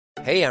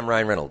Hey, I'm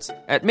Ryan Reynolds.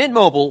 At Mint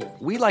Mobile,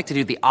 we like to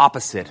do the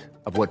opposite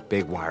of what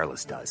Big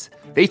Wireless does.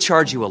 They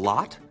charge you a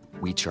lot,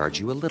 we charge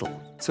you a little.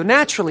 So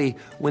naturally,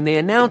 when they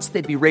announced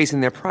they'd be raising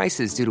their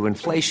prices due to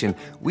inflation,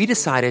 we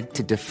decided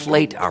to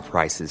deflate our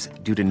prices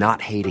due to not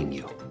hating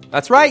you.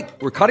 That's right.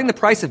 We're cutting the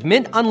price of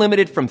Mint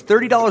Unlimited from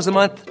 $30 a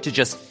month to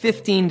just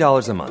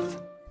 $15 a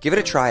month. Give it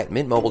a try at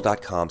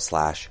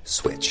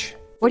mintmobile.com/switch.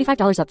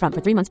 $45 up front for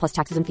 3 months plus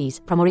taxes and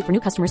fees. Promo rate for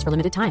new customers for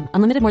limited time.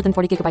 Unlimited more than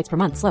 40 gigabytes per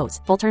month. Slows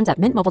full terms at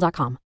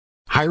mintmobile.com.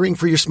 Hiring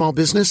for your small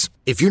business?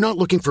 If you're not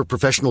looking for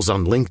professionals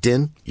on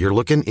LinkedIn, you're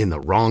looking in the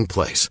wrong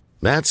place.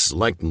 That's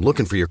like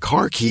looking for your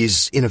car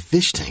keys in a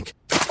fish tank.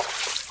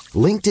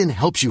 LinkedIn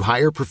helps you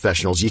hire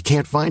professionals you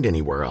can't find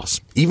anywhere else,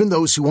 even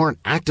those who aren't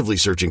actively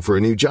searching for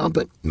a new job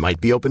but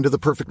might be open to the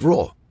perfect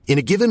role. In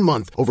a given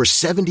month, over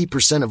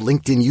 70% of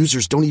LinkedIn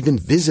users don't even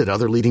visit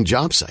other leading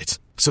job sites.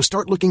 So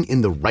start looking in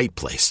the right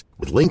place.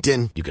 With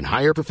LinkedIn, you can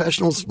hire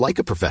professionals like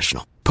a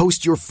professional.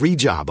 Post your free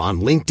job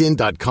on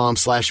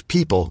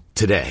linkedin.com/people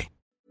today.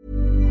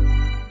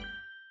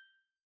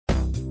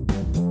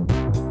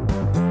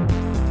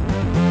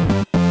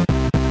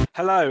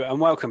 Hello and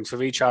welcome to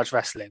Recharge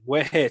Wrestling.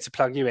 We're here to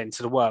plug you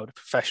into the world of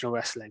professional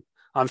wrestling.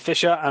 I'm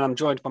Fisher and I'm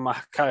joined by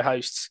my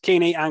co-hosts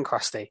Keeney and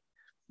Krusty.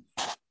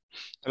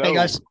 Hello. Hey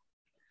guys.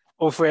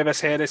 All three of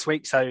us here this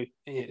week, so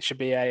it should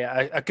be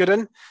a good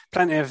one.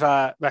 Plenty of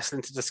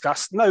wrestling to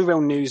discuss. No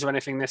real news or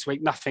anything this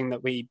week. Nothing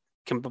that we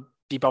can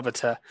be bothered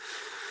to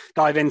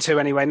dive into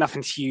anyway.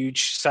 Nothing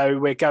huge. So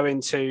we're going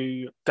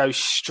to go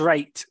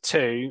straight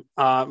to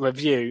our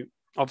review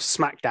of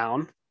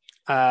SmackDown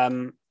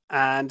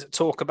and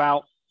talk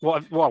about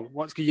what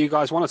do you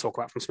guys want to talk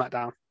about from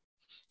SmackDown?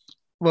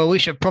 Well, we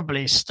should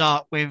probably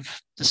start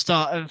with the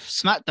start of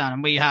SmackDown.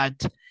 And we had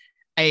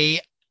a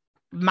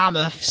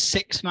mammoth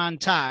 6-man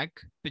tag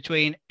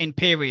between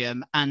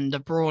Imperium and the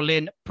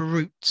Brawling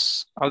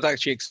Brutes. I was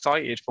actually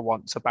excited for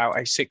once about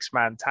a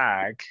 6-man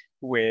tag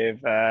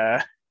with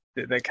that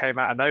came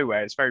out of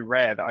nowhere. It's very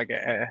rare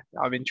that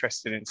I'm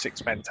interested in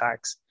 6-man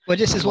tags. Well,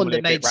 this is one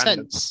that made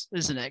sense,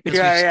 isn't it?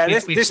 Yeah.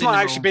 This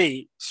might actually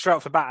be straight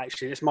off the bat.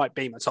 Actually, this might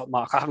be my top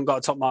mark. I haven't got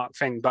a top mark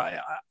thing, but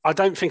I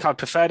don't think I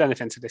preferred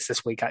anything to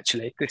this week.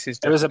 Actually,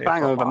 it was a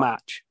banger of a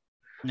match.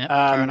 Yeah,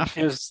 fair enough.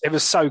 It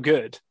was so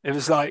good. It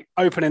was like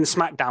opening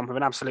SmackDown with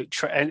an absolute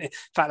in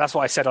fact, that's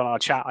what I said on our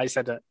chat. I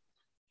said that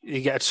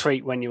you get a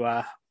treat when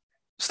you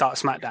start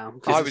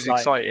SmackDown. I was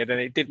excited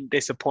and it didn't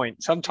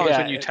disappoint. Sometimes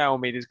when you tell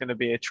me there's going to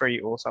be a treat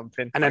or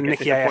something, and then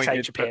Nikki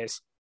AFH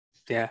appears.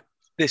 Yeah,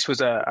 this was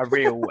a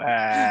real.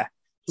 No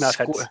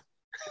offense.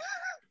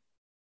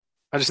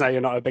 I just know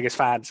you're not the biggest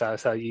fan, so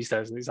I use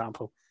that as an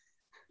example.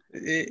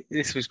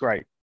 This was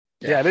great.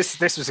 Yeah, this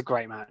was a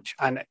great match.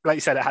 And like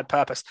you said, it had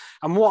purpose.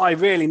 And what I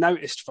really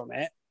noticed from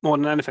it, more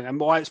than anything, and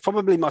why it's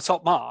probably my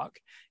top mark,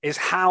 is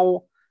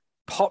how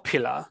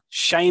popular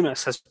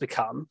Sheamus has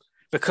become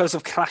because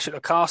of Clash at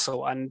the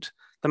Castle and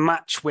the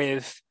match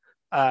with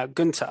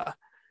Gunther,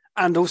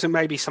 and also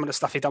maybe some of the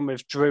stuff he'd done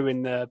with Drew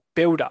in the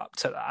build-up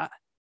to that.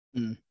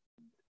 Mm.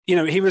 You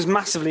know, he was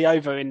massively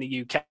over in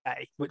the UK,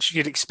 which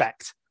you'd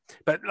expect.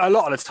 But a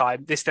lot of the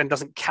time, this then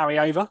doesn't carry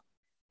over.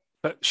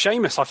 But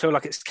Sheamus, I feel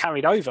like it's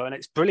carried over and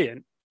it's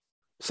brilliant.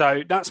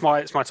 So it's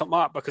my top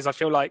mark because I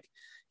feel like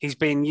he's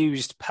being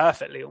used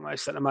perfectly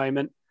almost at the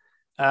moment.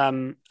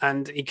 And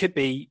he could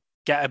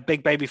get a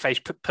big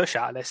babyface push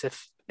out of this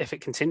if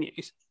it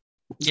continues.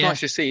 It's nice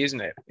to see,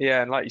 isn't it?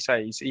 Yeah, and like you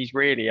say, he's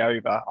really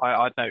over.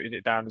 I noted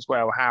it down as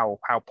well, how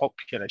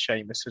popular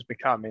Sheamus has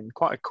become in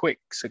quite a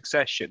quick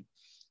succession.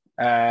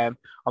 I'm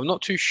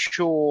not too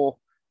sure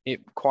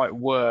it quite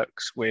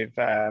works with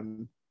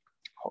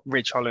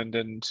Ridge Holland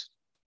and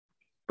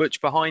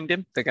Butch behind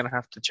him. They're going to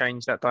have to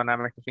change that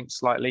dynamic, I think,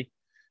 slightly.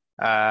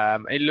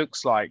 It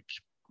looks like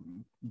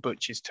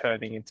Butch is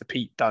turning into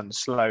Pete Dunne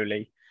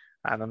slowly,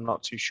 and I'm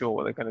not too sure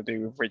what they're going to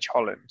do with Ridge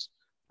Holland.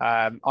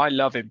 I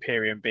love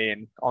Imperium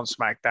being on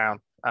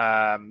SmackDown.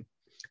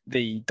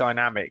 The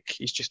dynamic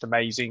is just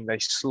amazing. They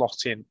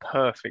slot in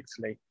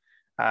perfectly.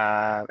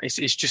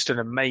 It's just an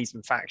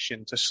amazing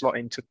faction to slot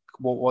into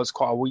what was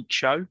quite a weak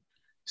show.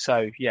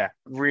 So, yeah,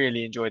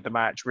 really enjoyed the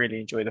match. Really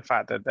enjoyed the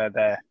fact that they're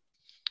there.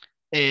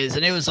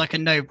 And it was like a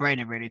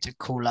no-brainer really to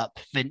call up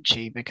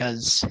Vinci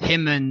because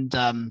him and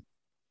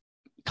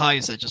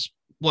Kaiser just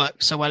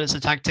work so well as a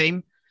tag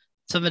team.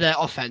 Some of their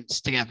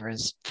offense together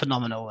is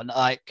phenomenal, and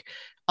I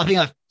think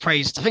I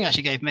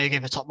actually gave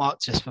a top mark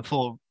to this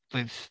before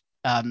with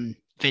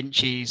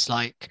Vinci's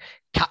like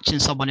catching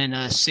someone in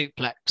a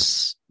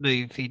suplex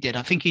move he did.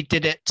 I think he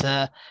did it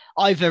to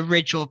either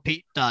Ridge or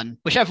Pete Dunne,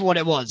 whichever one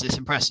it was. It's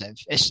impressive.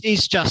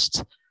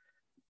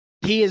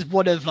 He is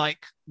one of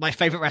like my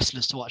favorite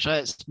wrestlers to watch.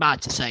 It's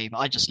mad to say, but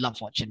I just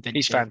love watching Vinci.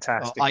 He's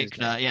fantastic.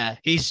 Yeah,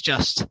 he's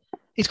got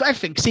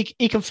everything because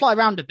he can fly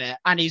around a bit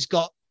and he's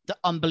got the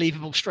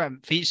unbelievable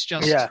strength. He's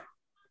just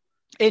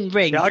in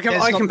ring. Yeah,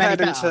 I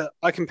compared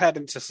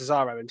him to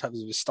Cesaro in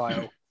terms of his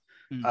style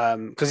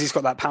because he's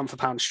got that pound for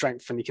pound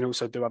strength and he can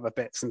also do other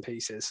bits and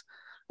pieces.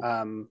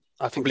 I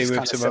think probably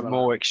with some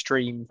more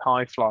extreme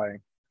high flying.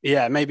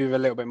 Yeah, maybe with a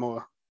little bit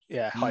more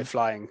high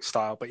flying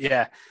style. But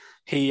yeah,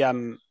 he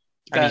and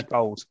he's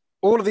bold.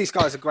 All of these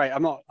guys are great.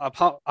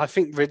 I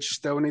think Ridge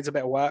still needs a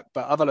bit of work,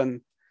 but other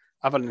than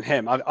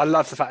him, I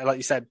love the fact that, like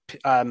you said,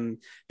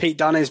 Pete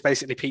Dunne is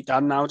basically Pete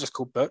Dunne now, just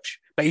called Butch,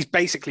 but he's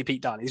basically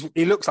Pete Dunne.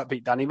 He looks like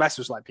Pete Dunne. He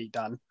wrestles like Pete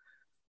Dunne.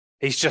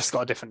 He's just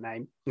got a different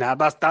name. Now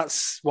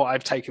that's what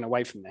I've taken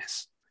away from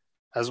this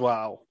as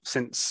well,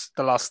 since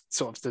the last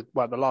the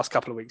last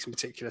couple of weeks in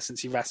particular,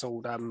 since he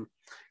wrestled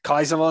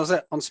Kaiser, was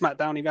it on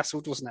SmackDown? He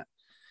wrestled, wasn't it?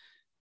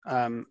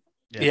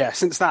 Yeah.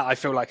 Since that, I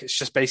feel like it's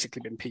just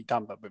basically been Pete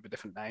Dunne, but with a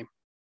different name,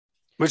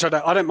 which I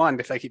don't mind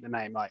if they keep the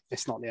name. Like,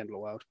 it's not the end of the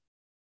world.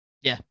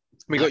 Yeah,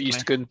 we got used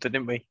to Gunther,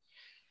 didn't we?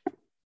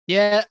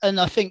 Yeah, and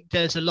I think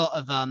there's a lot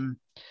of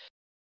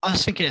I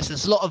was thinking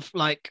there's a lot of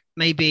like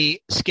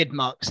maybe skid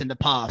marks in the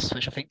past,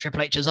 which I think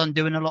Triple H is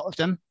undoing a lot of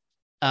them.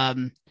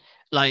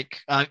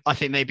 I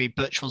think maybe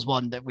Butch was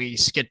one that we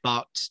skid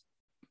marked.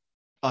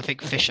 I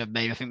think Fisher,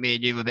 maybe. I think me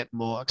and you were a bit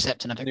more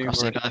accepting of it,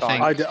 Crossy.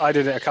 But I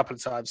did it a couple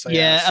of times. So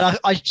yeah, and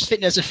I just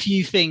think there's a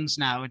few things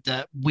now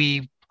that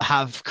we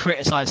have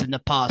criticised in the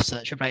past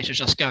that Triple H is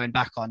just going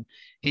back on.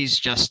 He's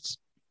just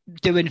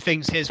doing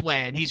things his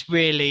way, and he's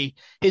really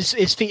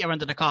his feet are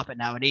under the carpet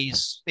now, and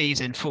he's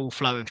in full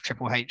flow of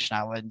Triple H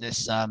now. And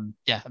this, I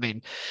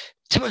mean,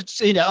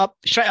 straight up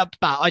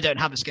bat, I don't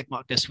have a skid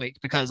mark this week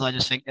because I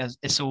just think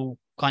it's all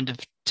kind of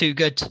too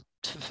good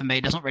for me.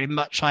 There's not really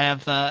much I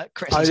have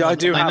criticism. I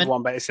do have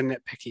one, but it's a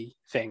nitpicky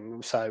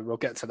thing, so we'll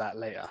get to that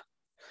later.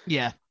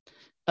 Yeah.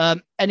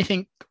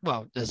 Anything?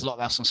 Well, there's a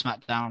lot else on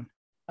SmackDown.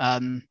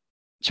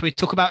 Should we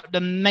talk about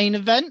the main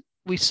event?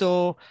 We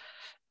saw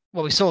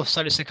Solo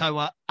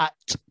Sikoa at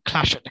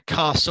Clash at the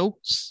Castle.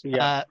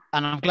 Yeah.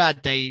 And I'm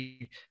glad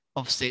they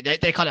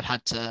kind of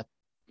had to,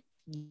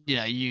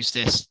 use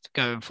this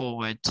going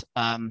forward.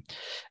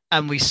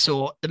 And we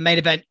saw the main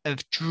event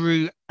of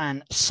Drew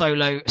and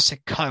Solo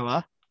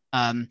Sikoa,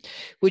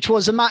 which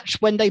was a match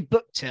when they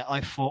booked it. I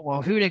thought,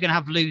 well, who are they going to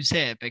have lose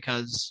here?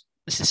 Because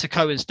this is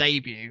Sikoa's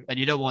debut, and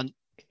you don't want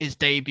his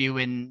debut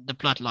in the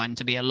Bloodline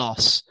to be a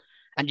loss.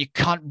 And you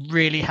can't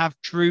really have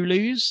Drew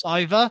lose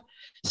either.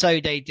 So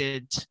they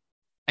did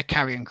a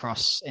karrion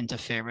cross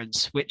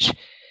interference, which,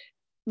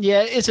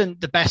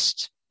 isn't the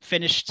best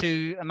finish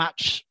to a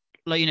match,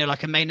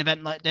 like a main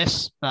event like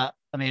this. But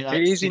I mean,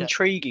 it is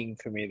intriguing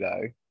for me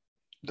though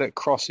that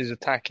Cross is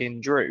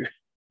attacking Drew,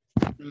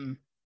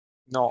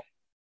 not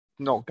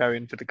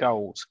going for the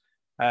gold.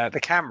 The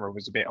camera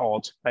was a bit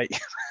odd when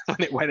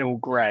it went all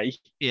grey.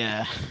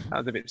 Yeah, that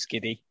was a bit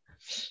skiddy.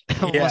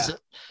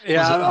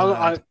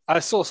 I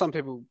saw some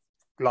people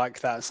like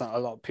that. A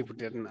lot of people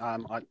didn't.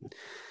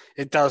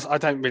 I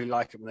don't really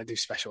like it when they do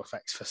special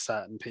effects for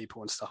certain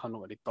people and stuff. I'm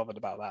not really bothered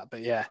about that.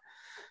 But yeah,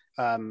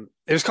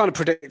 it was kind of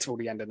predictable,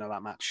 the ending of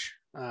that match.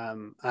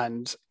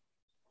 And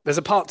there's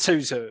a part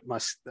two to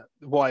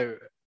why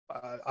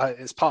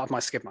it's part of my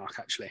skid mark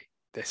actually.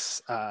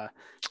 This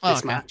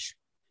match.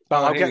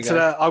 But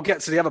I'll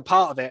get to the other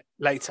part of it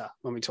later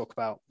when we talk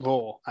about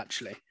Raw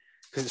actually,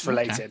 because it's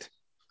related.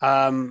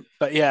 Okay.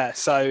 But yeah,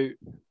 so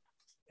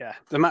yeah,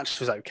 the match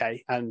was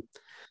okay, and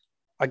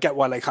I get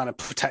why they kind of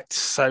protect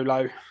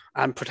Solo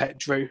and protect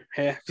Drew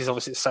here, because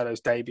obviously it's Solo's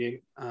debut,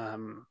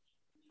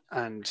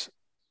 and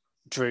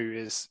Drew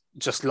is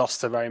just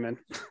lost to Roman.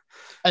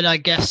 And I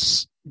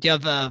guess the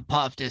other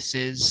part of this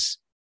is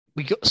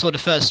we saw the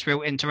first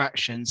real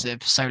interactions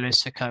of Solo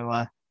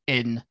Sikoa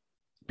in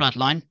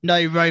Bloodline.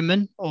 No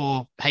Roman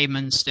or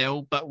Heyman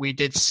still, but we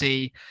did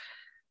see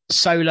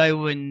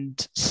Solo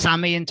and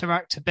Sammy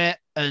interact a bit,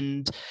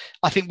 and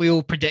I think we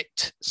all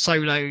predict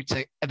Solo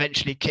to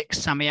eventually kick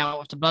Sammy out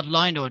of the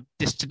Bloodline, or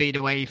this to be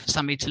the way for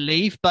Sammy to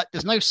leave. But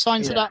there's no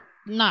signs of that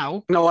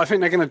now. No, I think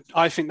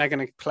they're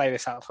gonna play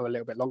this out for a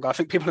little bit longer. I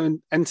think people are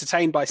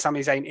entertained by Sami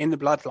Zayn in the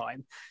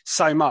Bloodline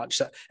so much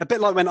that, a bit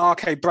like when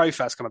RK Bro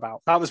first came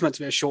about, that was meant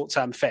to be a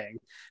short-term thing.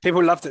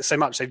 People loved it so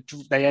much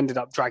they ended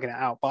up dragging it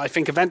out. But I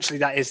think eventually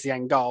that is the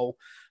end goal.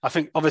 I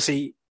think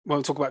obviously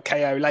we'll talk about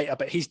KO later,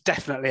 but he's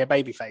definitely a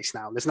babyface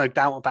now. There's no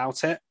doubt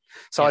about it.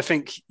 So I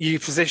think you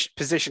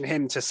position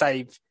him to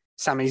save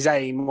Sami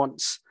Zayn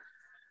once,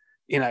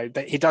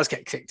 that he does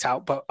get kicked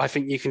out. But I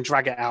think you can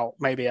drag it out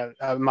maybe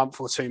a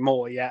month or two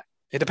more yet.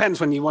 It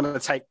depends when you want to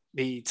take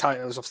the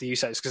titles off the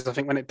Usos, because I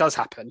think when it does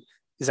happen,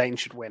 Zayn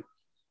should win.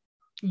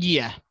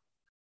 Yeah.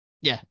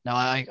 Yeah, no,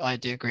 I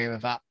do agree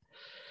with that.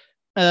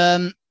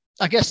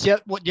 I guess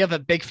what the other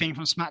big thing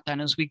from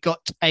SmackDown is we got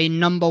a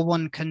number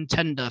one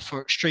contender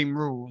for Extreme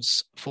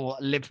Rules for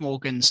Liv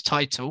Morgan's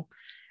title,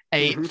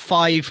 a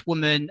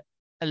 5-woman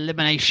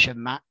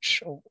elimination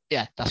match.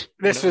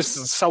 This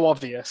was so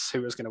obvious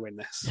who was going to win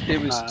this. It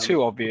was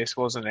too obvious,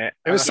 wasn't it?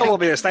 It was so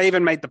obvious. They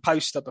even made the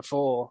poster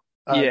before,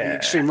 the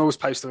Extreme Rules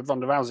poster with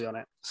Ronda Rousey on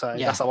it. So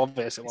that's how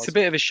obvious it was. It's a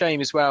bit of a shame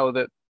as well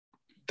that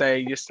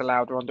they just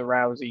allowed Ronda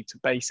Rousey to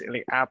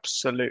basically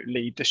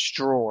absolutely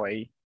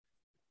destroy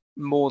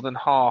more than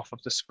half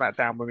of the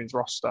SmackDown women's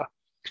roster,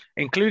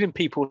 including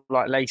people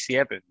like Lacey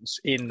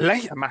Evans in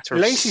a matter of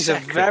Lacey's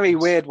seconds. A very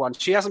weird one.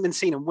 She hasn't been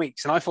seen in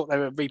weeks, and I thought they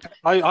were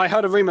I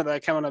heard a rumor that they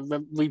came on a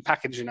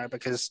repackage,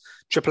 because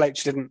Triple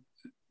H didn't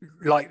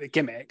like the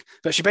gimmick,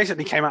 but she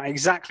basically came out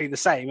exactly the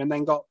same and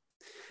then got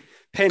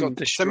pinned. Got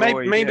destroyed,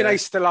 so maybe they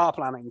still are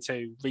planning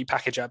to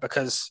repackage her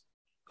because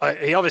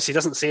he obviously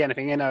doesn't see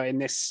anything in her in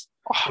this.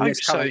 I hope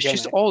so. It's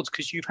just odd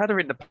because you've had her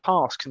in the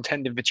past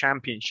contending for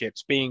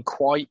championships, being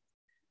quite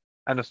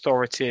an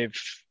authoritative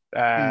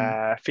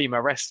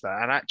female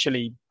wrestler, and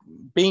actually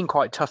being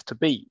quite tough to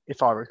beat,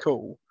 if I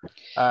recall.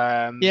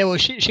 Well,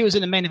 she was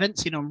in the main event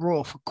scene on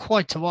Raw for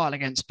quite a while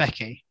against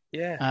Becky.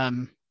 Yeah.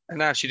 And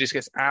now she just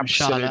gets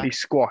absolutely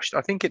squashed.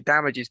 I think it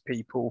damages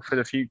people for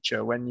the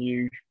future when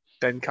you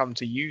then come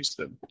to use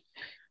them.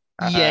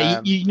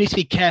 You need to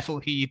be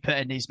careful who you put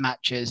in these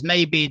matches.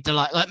 Maybe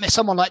like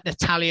someone like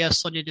Natalya,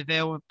 Sonya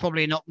Deville,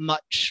 probably not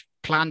much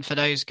planned for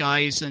those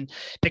guys, and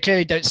they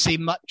clearly don't see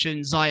much in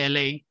Xia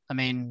Li. I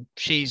mean,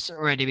 she's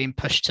already been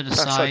pushed to the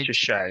side. That's such a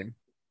shame.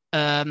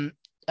 And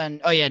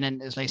then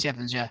there's Lacey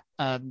Evans.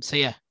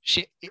 Lacey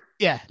Evans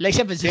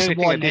is the only one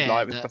thing I did here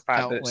like was the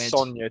fact that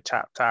Sonya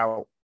tapped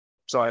out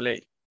Xia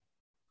Li.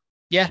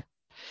 Yeah,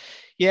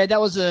 that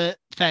was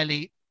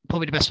probably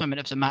the best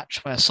moment of the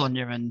match where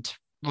Sonya and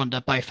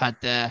Ronda both had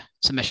their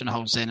submission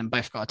holds in and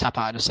both got a tap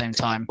out at the same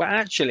time. Well,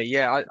 actually,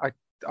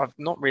 I've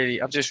not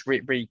really. I'm just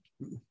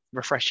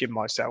refreshing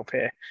myself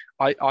here.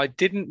 I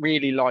didn't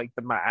really like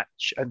the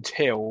match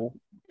until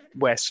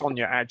where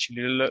Sonya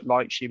actually looked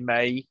like she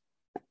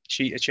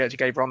actually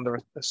gave Ronda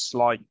a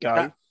slight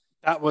go.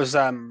 That was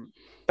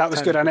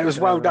good, and it was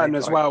well done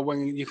as well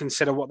when you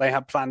consider what they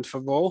had planned for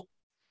Raw.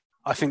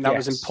 I think that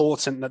was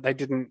important that they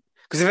didn't,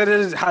 because if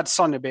it had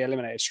Sonya be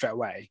eliminated straight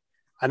away,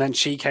 and then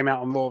she came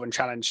out on Raw and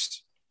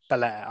challenged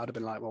Belair, I'd have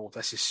been like, well,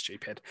 this is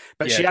stupid.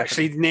 But she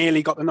actually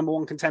nearly got the number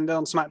one contender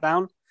on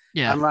SmackDown.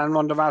 Yeah. And ran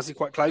Ronda Rousey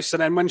quite close. So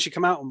then when she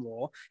came out on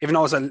Raw, even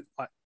though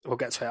we'll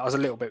get to it, I was a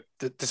little bit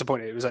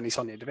disappointed it was only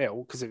Sonya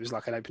Deville because it was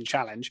like an open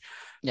challenge.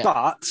 Yeah.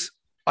 But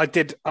I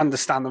did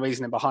understand the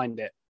reasoning behind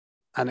it.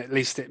 And at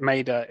least it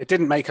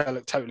didn't make her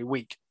look totally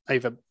weak.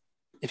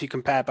 If you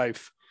compare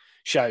both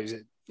shows,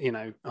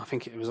 I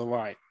think it was all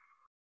right.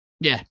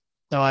 Yeah,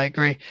 no, I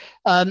agree.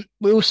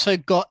 We also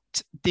got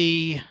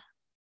the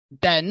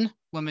then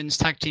Women's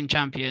Tag Team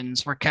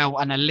Champions, Raquel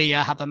and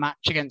Aaliyah, have a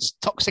match against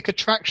Toxic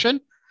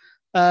Attraction.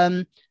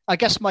 I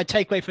guess my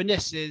takeaway from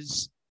this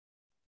is,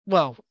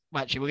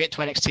 actually, we'll get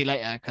to NXT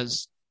later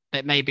because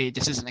maybe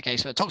this isn't the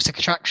case, but Toxic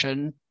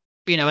Attraction,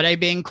 are they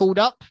being called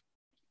up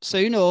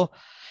soon? Or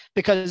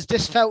because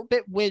this felt a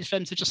bit weird for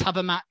them to just have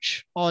a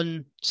match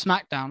on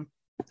SmackDown.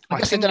 I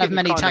guess they don't have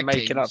many tag teams.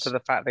 Making up for the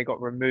fact they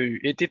got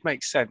removed. It did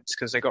make sense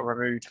because they got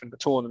removed from the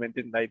tournament,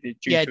 didn't they?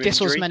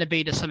 This was meant to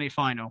be the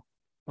semi-final,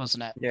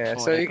 wasn't it? Yeah,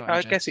 so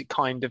I guess it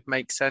kind of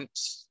makes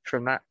sense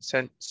from that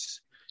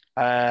sense.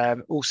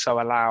 Also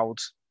allowed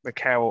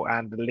Raquel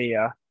and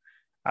Aaliyah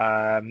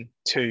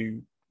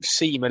to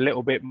seem a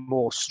little bit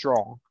more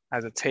strong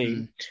as a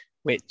team,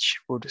 which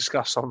we'll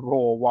discuss on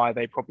Raw why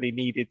they probably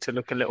needed to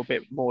look a little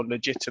bit more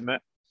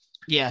legitimate.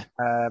 Yeah.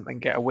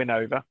 And get a win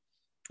over.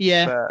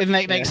 Yeah, but,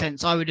 it makes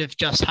sense. I would have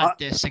just had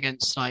this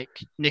against like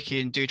Nikki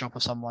and Doudrop or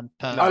someone.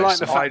 I like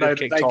the fact that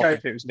kicked off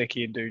if it was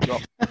Nikki and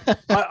Doudrop.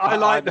 I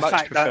like the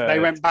fact that they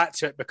went back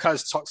to it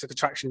because Toxic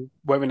Attraction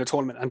were in the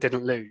tournament and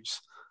didn't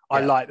lose. Yeah.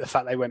 I like the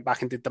fact they went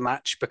back and did the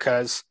match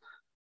because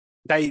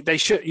they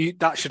should.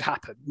 That should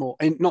happen more.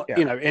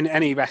 In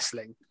any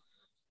wrestling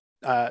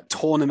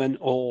tournament,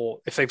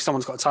 or if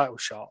someone's got a title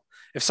shot.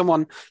 If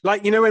someone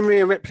when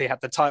Rhea Ripley had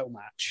the title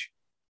match.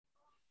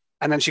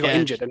 And then she got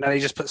injured, and then they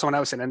just put someone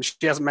else in, and she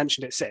hasn't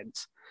mentioned it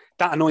since.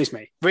 That annoys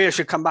me. Rhea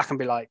should come back and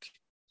be like,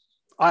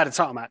 I had a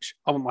title match.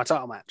 I want my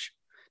title match.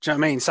 Do you know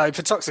what I mean? So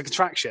for Toxic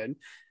Attraction,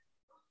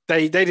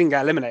 they didn't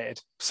get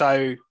eliminated.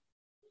 So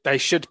they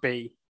should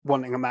be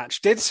wanting a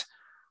match. Did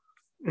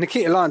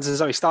Nikita Lyons and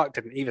Zoe Stark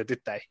didn't either, did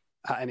they?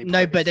 At any point?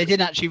 No, but they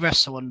didn't actually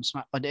wrestle on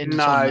SmackDown.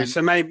 No,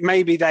 so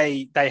maybe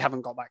they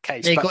haven't got that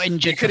case. They got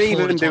injured. You could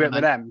even do it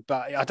with them,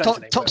 but I don't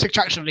think Toxic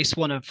Attraction at least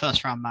won a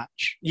first-round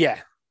match. Yeah.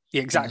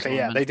 Yeah, exactly.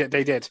 Yeah,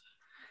 they did.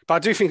 But I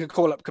do think a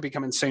call-up could be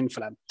coming soon for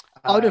them.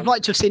 I would have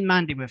liked to have seen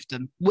Mandy with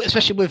them,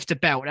 especially with the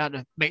belt. That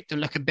would make them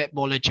look a bit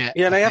more legit.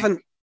 Yeah, they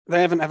haven't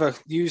ever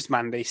used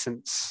Mandy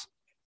since.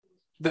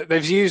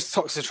 They've used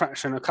Toxic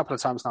Attraction a couple of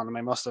times now on the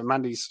main roster.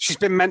 She's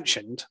been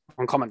mentioned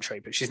on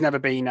commentary, but she's never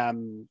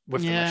been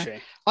with them, has she?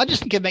 I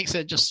just think it makes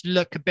it just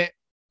look a bit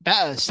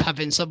better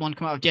having someone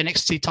come out of the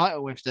NXT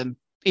title with them.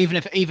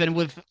 Even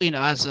with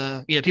as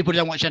people who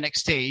don't watch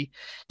NXT,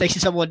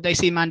 they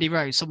see Mandy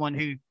Rose, someone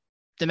who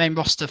the main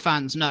roster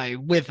fans know,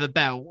 with a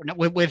belt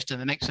with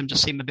them. It makes them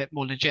just seem a bit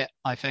more legit,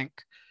 I think.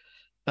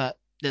 But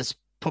there's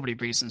probably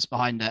reasons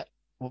behind it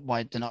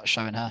why they're not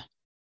showing her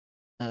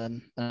at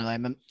the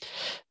moment.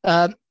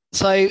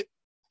 So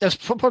there's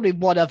probably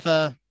one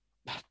other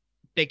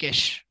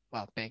big-ish.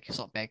 Well, big. It's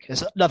not big.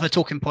 There's another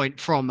talking point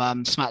from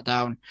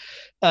SmackDown.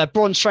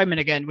 Braun Strowman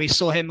again. We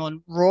saw him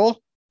on Raw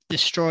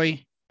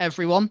destroy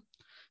everyone,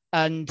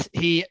 and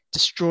he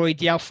destroyed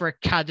the Alpha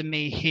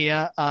Academy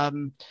here.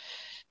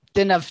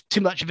 Didn't have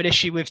too much of an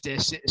issue with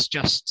this. It's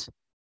just,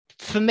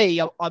 for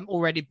me, I'm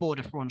already bored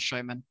of Braun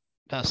Strowman,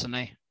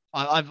 personally.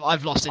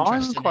 I've lost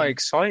interest. I'm quite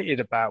excited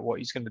about what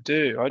he's going to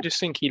do. I just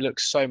think he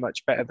looks so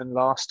much better than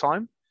last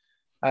time.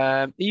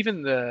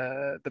 Even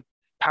the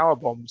power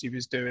bombs he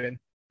was doing.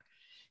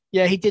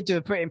 Yeah, he did do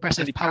a pretty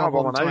impressive power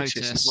bomb on to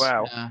Otis as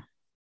well. Yeah.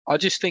 I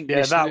just think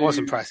that was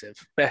impressive.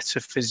 Better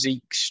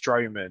physique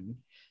Strowman.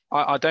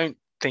 I don't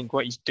think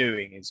what he's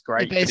doing is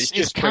great. Yeah, but it's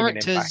just bringing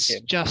him back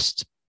in.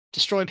 Just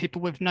destroying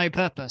people with no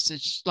purpose.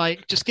 It's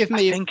like, just give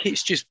me. I think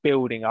it's just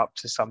building up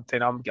to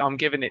something. I'm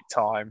giving it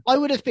time. I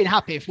would have been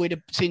happy if we'd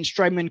have seen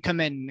Strowman come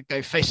in and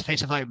go face to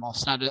face with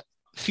Omos and had a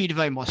feud of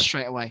Omos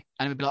straight away,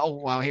 and we'd be like, oh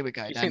well, here we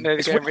go. You think they're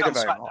getting rid of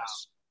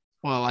Omos?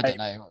 Well, I don't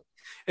know.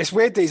 It's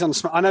weird that he's on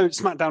I know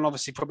SmackDown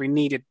obviously probably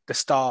needed the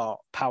star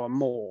power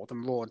more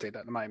than Raw did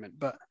at the moment,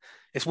 but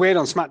it's weird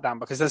on SmackDown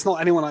because there's not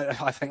anyone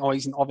I think,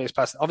 he's an obvious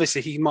person.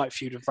 Obviously, he might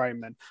feud with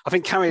Roman. I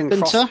think Karrion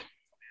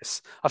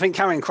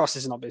Kross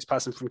is an obvious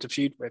person for him to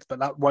feud with, but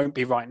that won't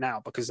be right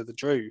now because of the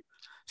Drew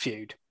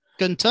feud.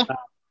 Gunther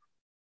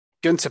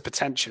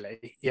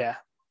potentially, yeah.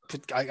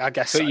 I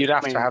guess. But you'd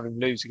have to have him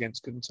lose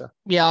against Gunther.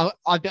 Yeah,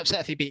 I'd be upset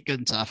if he beat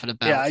Gunther for the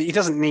belt. Yeah, he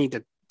doesn't need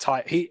a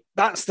title.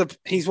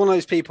 He's one of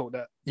those people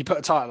that you put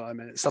a title on him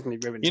and it suddenly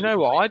ruins. You know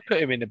what? I'd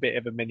put him in a bit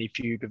of a mini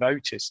feud with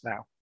Otis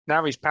now.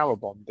 Now he's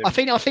powerbombed him. I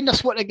think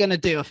that's what they're going to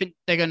do. I think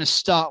they're going to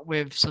start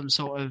with some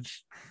sort of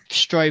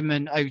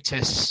Strowman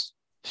Otis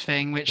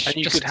thing, and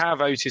you could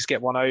have Otis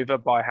get one over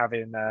by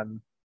having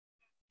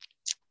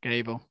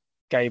Gable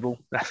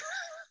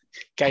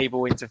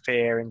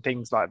interfere and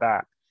things like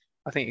that.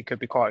 I think it could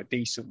be quite a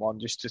decent one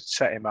just to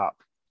set him up.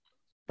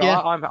 But yeah.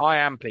 I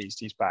am pleased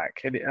he's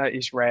back.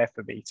 It's rare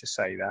for me to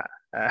say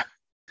that.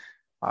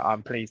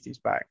 I'm pleased he's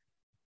back.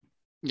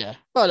 Yeah,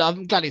 well,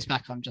 I'm glad he's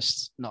back. I'm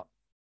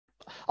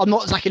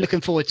not exactly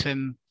looking forward to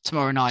him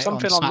tomorrow night.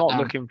 Something I'm not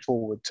looking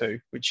forward to,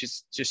 which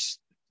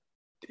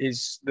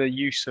is the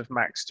use of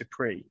Max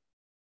Dupree.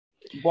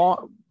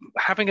 What,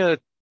 having an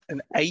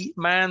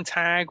 8-man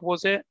tag,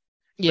 was it?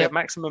 Yeah. We had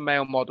Maximum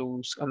Male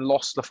Models and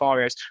Los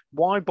Lotharios.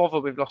 Why bother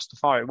with Los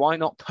Lothario? Why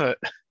not put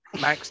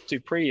Max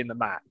Dupree in the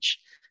match?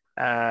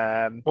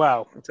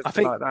 Well, I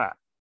think like that.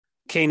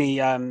 Keeney,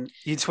 you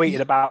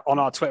tweeted about on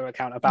our Twitter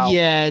account about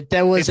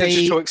there was a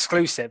digital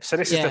exclusive. So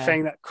this is the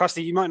thing that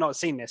Krusty, you might not have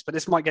seen this, but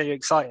this might get you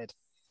excited.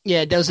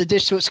 Yeah, there was a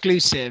digital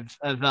exclusive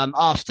of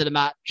after the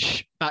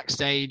match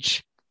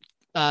backstage.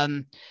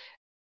 I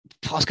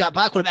was going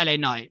back on LA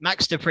Knight.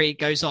 Max Dupree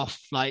goes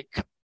off like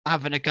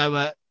having a go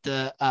at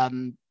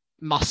the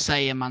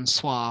Marseille and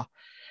Mansoir,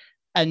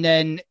 and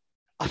then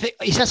I think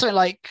he says something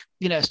like,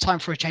 it's time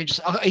for a change.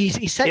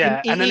 He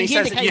said, and then he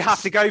says you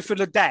have to go for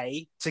the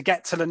day to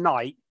get to the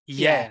night.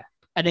 Yeah.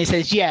 And he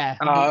says, and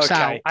walks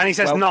out. And he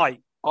says,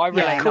 night. I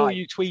recall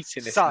you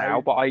tweeting this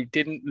now, but I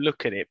didn't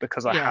look at it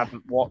because I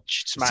hadn't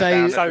watched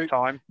SmackDown at the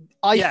time.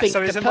 I think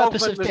the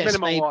purpose of this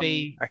may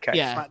be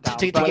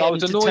to I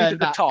was annoyed at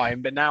the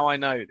time, but now I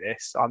know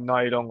this. I'm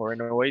no longer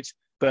annoyed.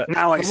 But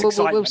now it's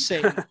exciting. We'll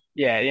see.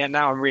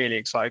 Now I'm really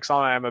excited because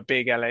I am a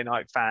big LA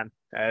Knight fan.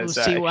 As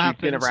we'll see what if you've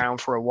been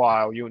around for a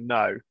while, you'll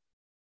know.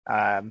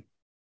 But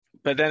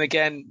then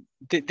again,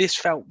 this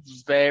felt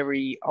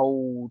very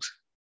older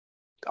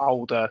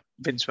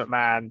Vince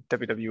McMahon,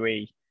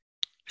 WWE,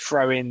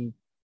 throwing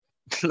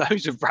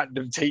loads of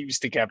random teams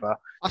together.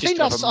 I think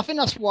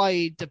that's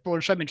why the Braun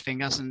Strowman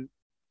thing hasn't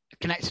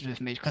connected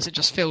with me, because it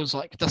just feels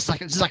like it's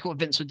exactly what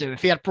Vince would do.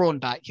 If he had Braun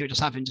back, he would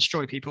just have him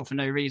destroy people for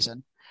no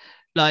reason.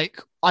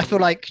 Like, I feel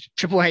like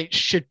Triple H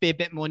should be a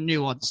bit more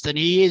nuanced than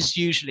he is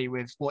usually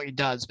with what he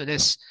does. But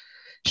this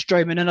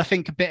Strowman, and I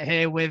think a bit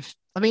here with,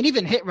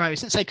 even Hit Row,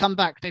 since they come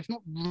back, they've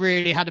not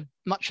really had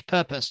much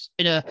purpose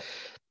in a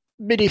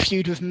mini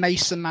feud with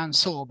Mason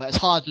Mansoor, but it's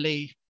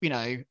hardly,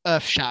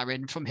 earth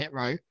shattering from Hit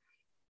Row.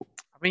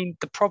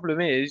 The problem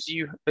is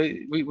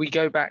we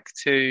go back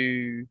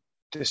to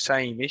the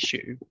same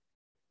issue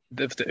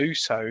of the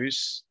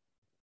Usos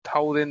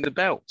holding the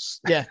belts.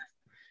 Yeah.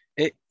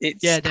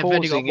 It's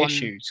causing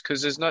issues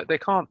because they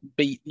can't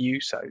beat the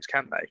Usos,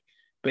 can they?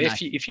 But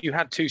if you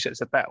had two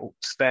sets of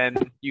belts, then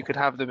you could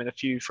have them in a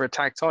feud for a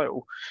tag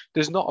title.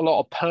 There's not a lot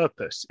of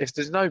purpose. If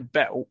there's no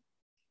belt,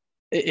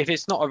 if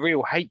it's not a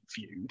real hate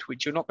feud,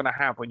 which you're not going to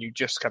have when you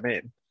just come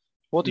in,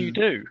 what do you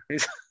do?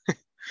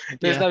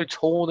 There's no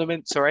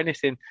tournaments or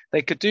anything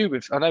they could do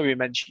with. I know you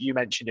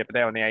mentioned the other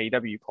day on the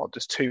AEW pod.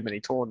 There's too many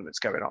tournaments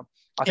going on.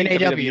 I think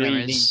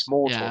WWE needs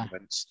more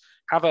tournaments.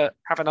 Have a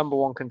number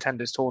one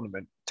contenders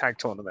tournament, tag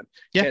tournament.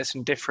 Get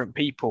some different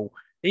people.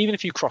 Even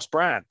if you cross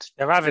brand,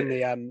 they're having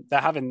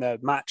the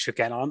match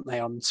again, aren't they,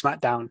 on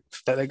SmackDown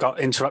that they got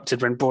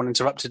interrupted when Braun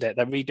interrupted it.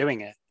 They're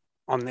redoing it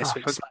on this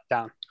week's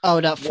SmackDown. Oh,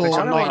 that I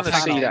don't want to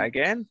see that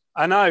again.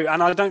 I know,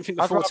 and I don't think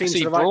the 4 teams are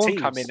the right Braun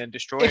teams. Come in and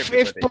destroy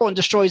if Braun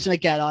destroys him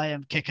again, I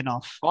am kicking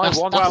off. I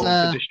want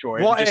to destroy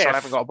him. I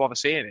haven't got to bother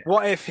seeing it.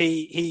 What if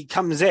he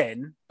comes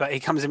in, but he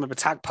comes in with a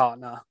tag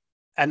partner,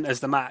 enters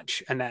the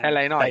match, and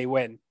then they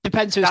win?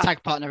 Depends who his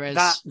tag partner is.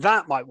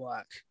 That might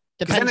work.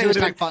 Depends who his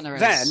tag partner is.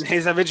 Then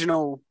his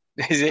original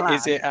is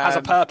it has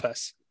a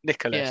purpose.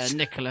 Nicholas. Yeah,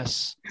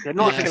 Nicholas. Yeah,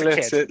 not if it's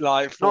a kid. At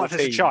like 14. Not if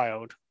it's a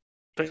child.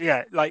 But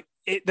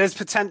there's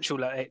potential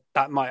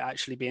that might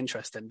actually be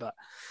interesting, but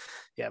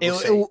yeah, it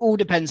see. all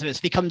depends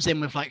if he comes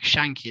in with like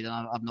Shanky, then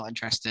I'm not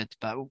interested,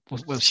 but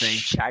we'll see.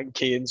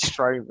 Shanky and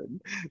Strowman,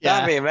 Yeah.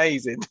 that'd be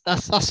amazing.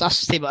 That's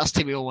the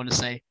team we all want to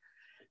see.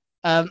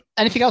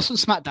 Anything else on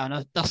SmackDown?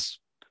 I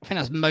think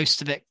that's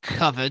most of it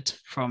covered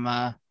from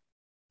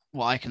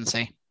what I can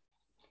see.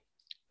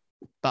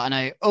 But I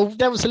know. Oh,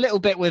 there was a little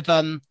bit with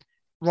Ronda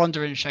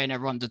and Shayna.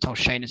 Ronda told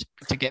Shayna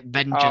to get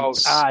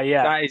vengeance.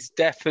 Yeah, that is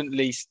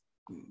definitely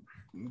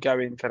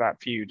going for that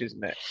feud,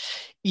 isn't it?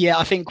 Yeah,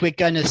 I think we're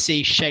going to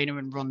see Shayna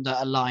and Ronda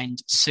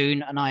aligned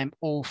soon, and I'm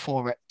all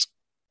for it.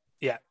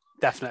 Yeah,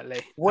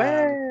 definitely.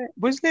 Where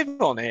was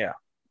Liv on here?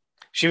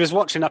 She was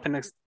watching up in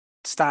the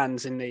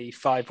stands in the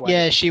 5-way.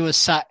 Yeah, she was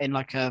sat in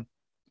like a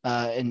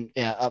up in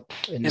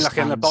the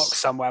in the box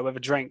somewhere with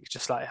a drink,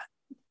 just like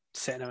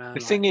sitting around.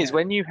 The thing is,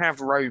 when you have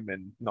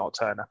Roman not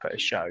turn up at a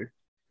show,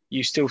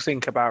 you still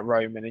think about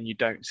Roman, and you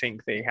don't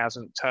think that he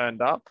hasn't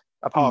turned up,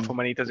 apart from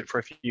when he does it for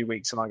a few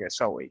weeks and I get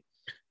salty.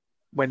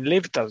 When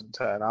Liv doesn't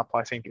turn up,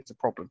 I think it's a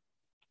problem.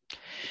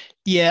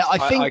 Yeah,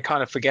 I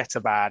kind of forget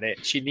about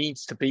it. She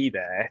needs to be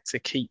there to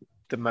keep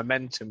the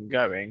momentum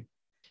going.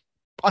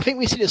 I think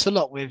we see this a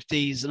lot with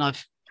these, and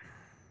I've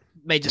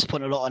made this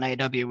point a lot on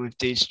AEW with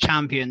these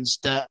champions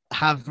that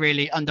have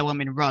really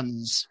underwhelming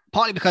runs,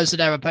 partly because of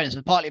their opponents,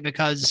 but partly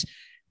because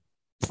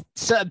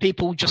certain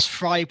people just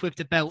thrive with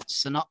the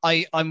belts. And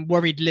I'm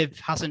worried Liv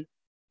hasn't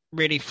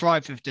really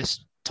thrived with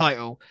this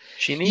title.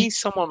 She needs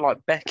someone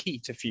like Becky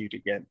to feud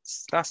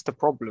against. That's the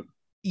problem.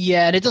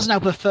 Yeah, and it doesn't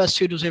help her first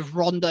feud was with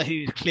Ronda,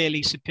 who's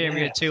clearly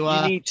superior to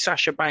her. You need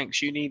Sasha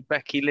Banks. You need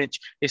Becky Lynch.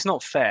 It's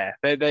not fair.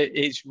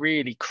 It's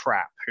really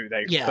crap who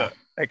they put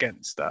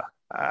against her.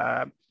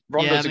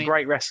 Ronda's a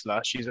great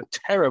wrestler. She's a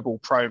terrible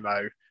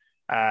promo.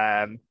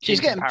 She's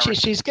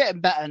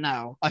getting better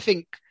now. I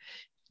think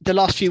the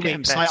last few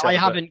weeks, I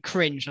haven't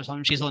cringed as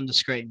long as she's on the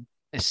screen.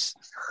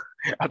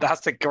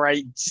 That's a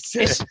great.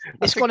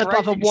 It's gone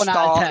above a 1 out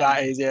of 10.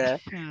 That is, yeah.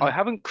 I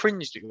haven't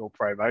cringed at your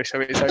promo,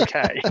 so it's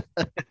okay.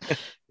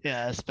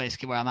 Yeah, that's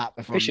basically where I'm at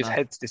with Fish's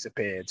head's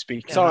disappeared.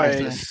 Speaking.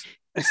 Sorry,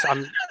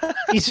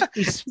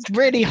 he's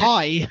really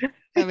high.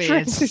 Here he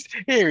is.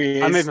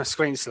 I moved my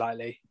screen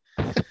slightly.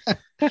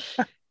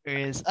 Here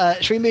he is.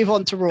 Should we move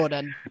on to Raw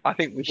then? I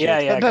think we should.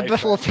 Yeah, but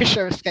before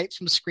Fisher escapes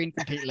from the screen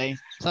completely.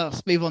 So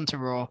let's move on to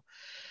Raw.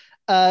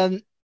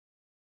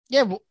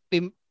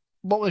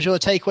 What was your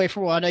takeaway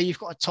from Raw? I know you've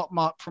got a top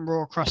mark from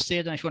Raw across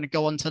here. I don't know if you want to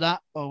go on to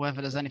that or whether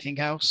there's anything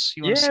else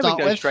you want to start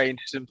we go with. Straight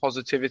into some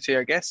positivity,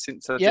 I guess,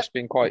 since I've just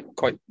been quite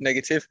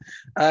negative.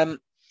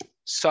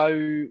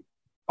 So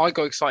I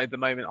got excited the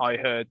moment I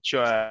heard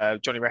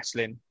Johnny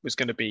Wrestling was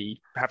going to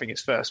be having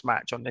its first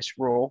match on this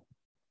Raw.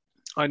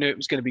 I knew it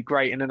was going to be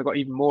great, and then I got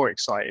even more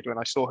excited when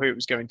I saw who it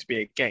was going to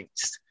be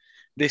against.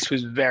 This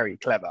was very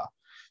clever.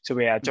 So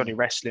we had Johnny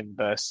Wrestling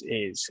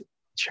versus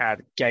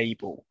Chad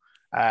Gable.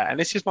 And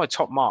this is my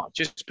top mark,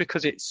 just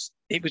because it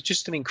was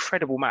just an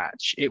incredible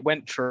match. It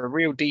went for a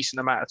real decent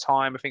amount of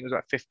time. I think it was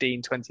like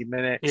 15, 20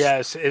 minutes. Yeah,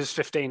 it was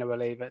 15, I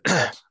believe.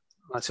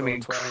 Some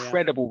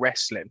incredible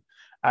wrestling.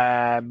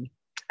 And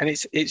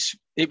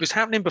it was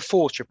happening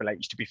before Triple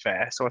H, to be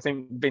fair. So I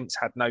think Vince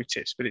had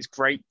noticed, but it's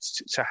great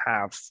to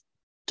have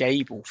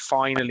Gable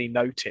finally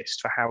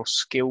noticed for how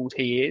skilled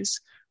he is.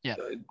 Yeah.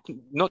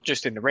 Not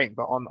just in the ring,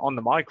 but on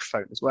the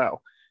microphone as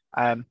well.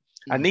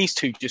 And these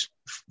two just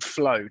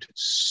flowed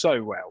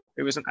so well.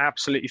 It was an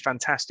absolutely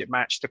fantastic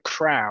match. The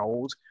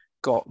crowd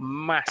got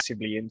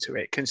massively into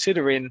it,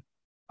 considering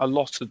a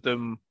lot of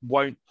them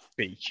won't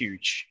be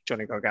huge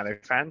Johnny Gargano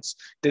fans.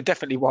 There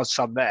definitely was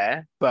some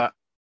there, but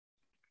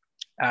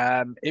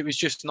it was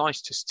just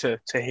nice just to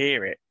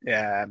hear it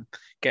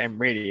getting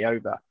really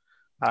over.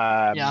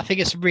 I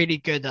think it's a really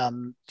good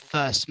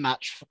first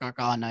match for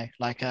Gargano,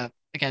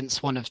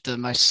 against one of the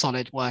most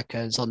solid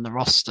workers on the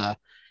roster.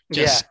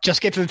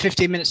 Just give him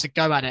 15 minutes to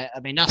go at it. I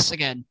mean, that's,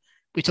 again,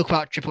 we talk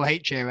about Triple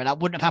H here, and that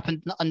wouldn't have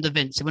happened under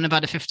Vince. He wouldn't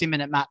have had a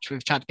 15-minute match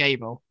with Chad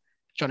Gable,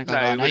 Johnny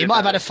Gargano. He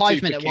might have had a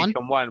 5-minute one.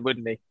 On one,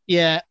 wouldn't he?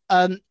 Yeah.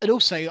 And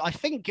also, I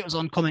think it was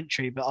on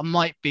commentary, but I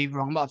might be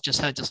wrong. I might have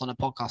just heard this on a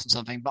podcast or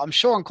something. But I'm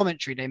sure on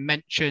commentary they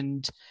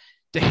mentioned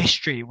the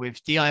history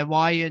with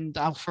DIY and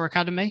Alpha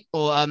Academy,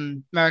 or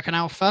American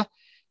Alpha,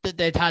 that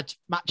they'd had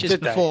matches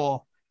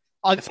before.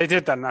 If they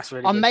did, then that's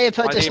really I good. may have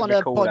heard this on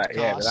a podcast.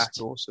 But that's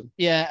awesome.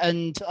 Yeah,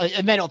 and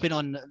it may not have been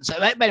on. So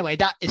anyway,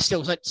 that is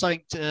still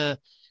something to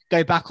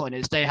go back on.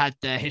 Is they had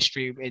their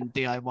history in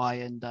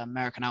DIY and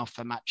American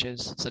Alpha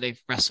matches, so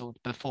they've wrestled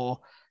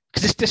before.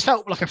 Because this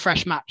felt like a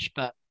fresh match,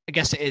 but I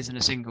guess it is in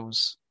a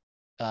singles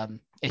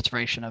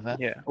iteration of it.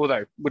 Yeah, although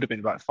it would have been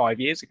about 5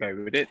 years ago,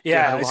 would it?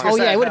 Yeah.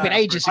 It would have been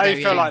ages ago. I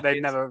feel like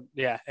they'd never.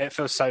 Yeah, it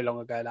feels so long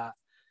ago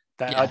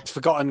that I'd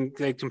forgotten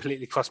they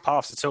completely crossed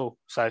paths at all.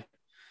 So.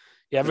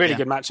 Yeah, really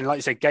good match. And like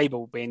you said,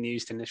 Gable being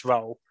used in this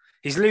role,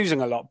 he's losing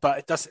a lot,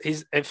 but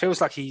it feels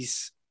like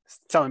he's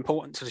so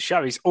important to the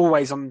show. He's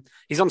always on.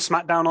 He's on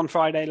SmackDown on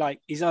Friday.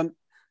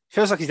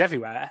 Feels like he's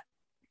everywhere,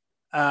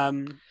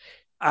 and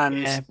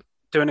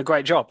doing a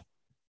great job.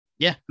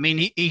 Yeah, I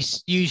mean,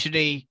 he's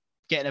usually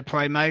getting a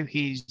promo.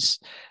 He's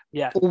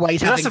Yeah,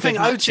 always having that's the thing.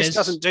 good matches. Otis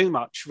doesn't do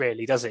much,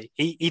 really, does he?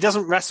 He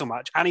doesn't wrestle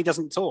much, and he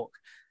doesn't talk.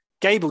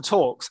 Gable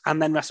talks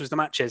and then wrestles the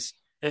matches.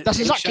 That's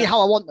exactly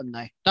how I want them,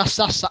 though. That's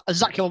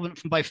exactly what I want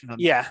from both of them.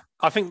 Yeah,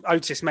 I think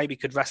Otis maybe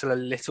could wrestle a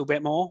little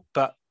bit more,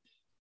 but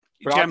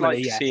I'd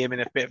like to see him in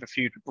a bit of a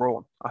feud with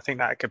Braun. I think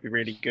that could be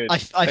really good.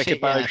 They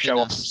could both show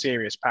off some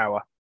serious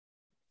power.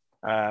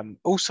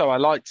 Also, I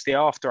liked the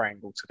after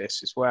angle to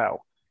this as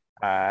well.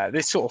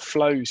 This sort of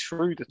flows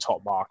through the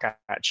top mark,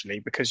 actually,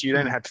 because you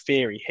then had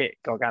Theory hit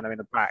Gargano in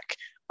the back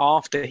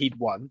after he'd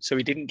won, so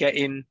he didn't get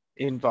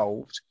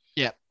involved.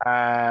 Yeah.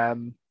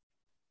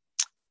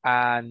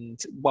 And,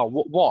 well,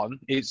 one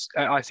is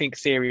I think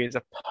Theory is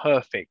a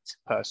perfect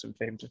person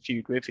for him to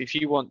feud with. If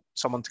you want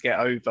someone to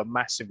get over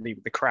massively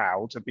with the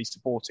crowd and be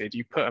supported,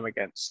 you put him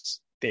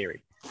against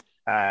Theory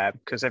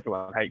because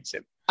everyone hates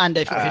him. And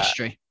they've got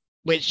history,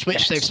 which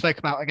they've spoke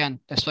about again.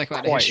 They've spoke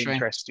about the history. Quite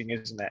interesting,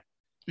 isn't it?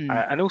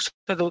 And also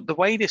the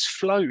way this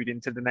flowed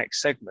into the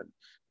next segment,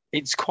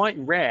 it's quite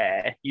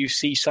rare you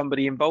see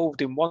somebody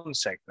involved in one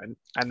segment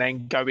and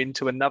then go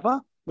into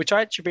another, which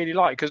I actually really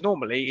like, because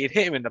normally he'd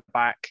hit him in the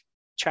back,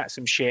 chat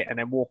some shit, and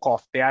then walk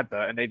off the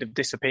advert and they'd have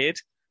disappeared.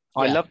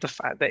 Yeah. I love the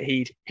fact that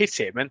he'd hit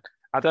him, and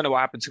I don't know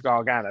what happened to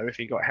Gargano, if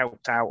he got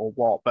helped out or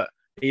what, but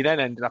he then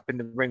ended up in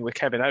the ring with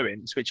Kevin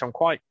Owens, which I'm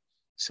quite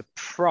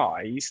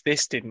surprised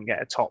this didn't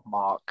get a top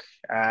mark.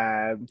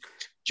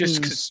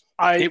 Just because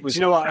it was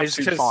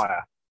absolute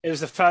fire. It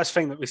was the first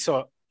thing that we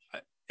saw.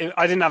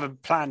 I didn't have a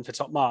plan for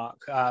top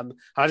mark.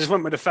 I just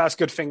went with the first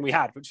good thing we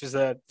had, which was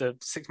the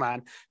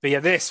 6-man. But yeah,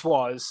 this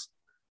was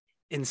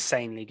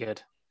insanely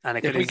good. And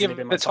it if we give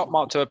the top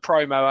mark to a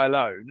promo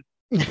alone,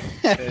 this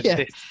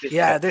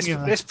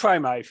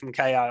promo from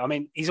KO. I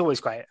mean, he's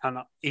always great, and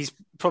he's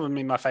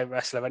probably my favorite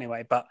wrestler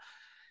anyway. But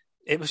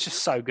it was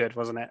just so good,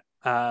 wasn't it?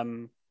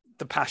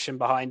 The passion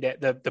behind it,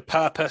 the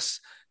purpose,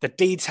 the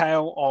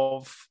detail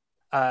of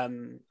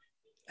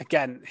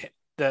again.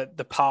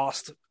 The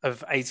past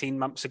of 18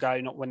 months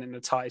ago, not winning the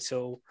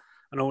title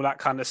and all that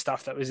kind of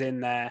stuff that was in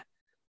there.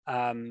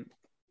 And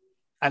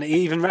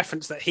he even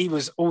referenced that he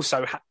was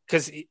also,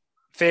 because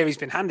Theory's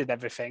been handed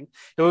everything,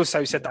 he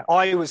also said that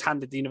I was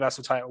handed the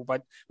Universal title,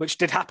 which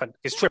did happen,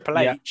 because Triple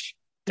H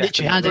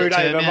literally handed it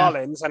to him,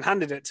 Rollins and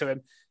handed it to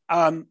him.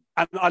 And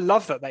I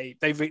love that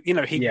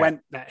he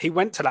went there, he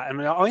went to that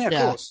and like, of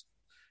course.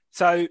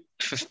 So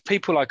for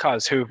people like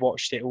us who have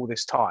watched it all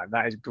this time,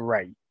 that is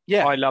great.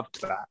 Yeah. I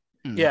loved that.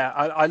 Yeah,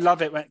 I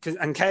love it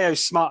and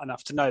KO's smart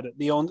enough to know that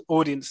the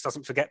audience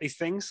doesn't forget these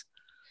things.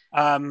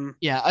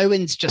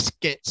 Owens just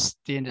gets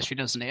the industry,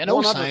 doesn't he? And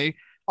also,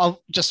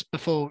 just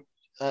before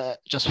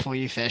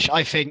you fish,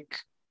 I think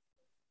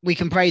we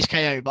can praise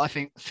KO, but I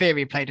think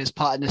Theory played his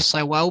part in this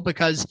so well,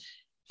 because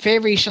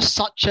Theory's just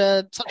such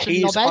a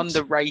he's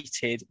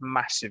underrated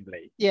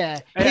massively.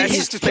 Yeah,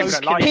 his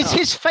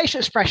facial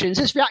expressions,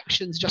 his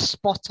reactions, just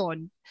spot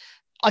on.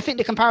 I think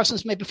the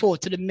comparisons made before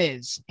to the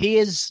Miz. He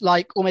is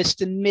like almost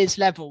the Miz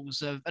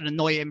levels of an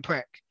annoying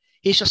prick.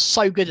 He's just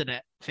so good at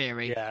it,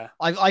 Theory. Yeah,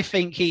 I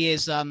think he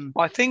is.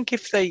 I think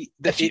if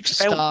it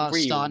felt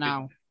real star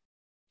now.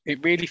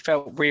 It really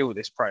felt real.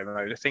 This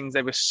promo, the things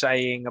they were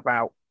saying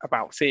about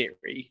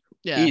Theory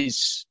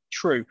is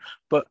true,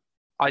 but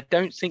I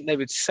don't think they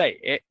would say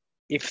it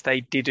if they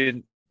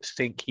didn't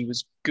think he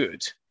was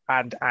good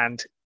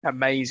and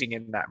amazing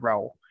in that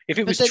role. If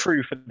it was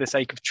true for the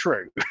sake of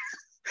true.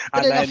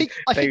 But then I think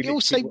he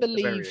also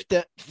believed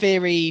that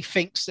Theory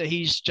thinks that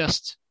he's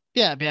just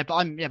but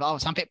I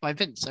was handpicked by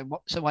Vince,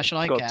 so why should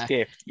I God's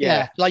care?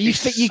 Gift. Like you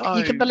think you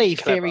can believe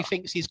clever. Theory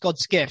thinks he's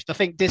God's gift. I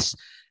think this,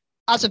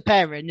 as a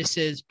pairing, this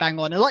is bang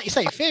on. And like you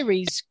say,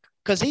 Theory's,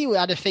 because he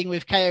had a thing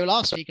with KO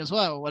last week as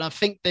well, and I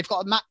think they've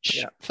got a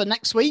match for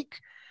next week.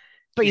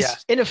 But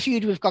he's in a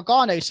feud with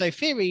Gargano, so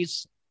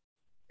Theory's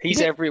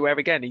everywhere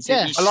again.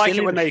 I like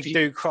it when they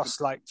do cross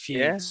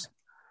feuds.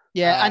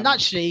 Yeah, and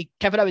actually,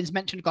 Kevin Owens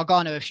mentioned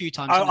Gargano a few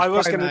times. I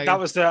was going to. That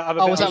was the other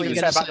bit I was going to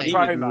say about the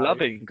promo.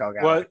 Loving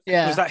Gargano.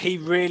 Was that he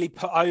really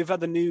put over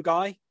the new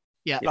guy?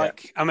 Yeah.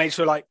 I made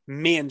sure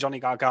me and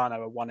Johnny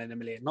Gargano are 1 in a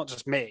million, not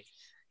just me.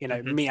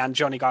 Me and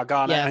Johnny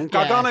Gargano. Yeah, and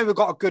Gargano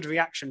got a good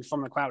reaction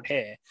from the crowd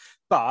here,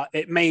 but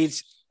it made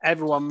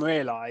everyone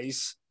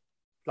realise,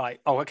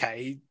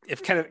 okay,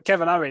 if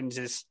Kevin Owens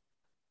is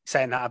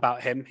saying that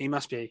about him, he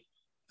must be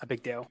a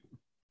big deal.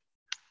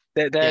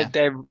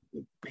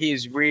 He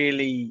is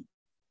really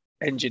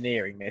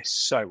engineering this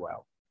so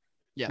well.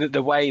 Yeah,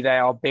 the way they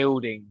are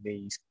building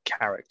these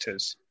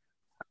characters,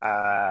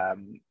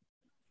 and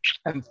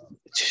I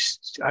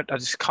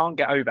just can't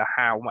get over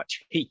how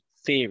much heat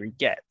Theory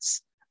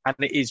gets, and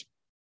it is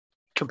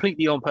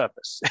completely on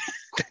purpose.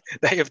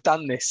 They have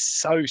done this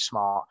so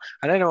smart,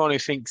 and anyone who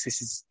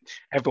thinks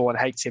everyone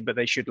hates him, but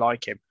they should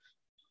like him.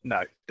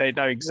 No, they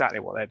know exactly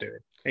what they're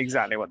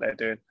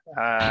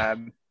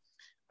doing.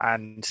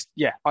 And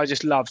I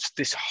just loved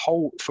this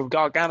whole, from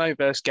Gargano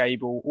versus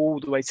Gable all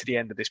the way to the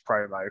end of this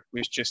promo,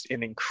 was just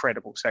an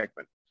incredible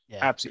segment. Yeah,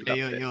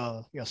 absolutely.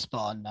 You're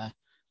spot on there.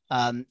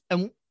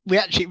 And we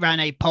actually ran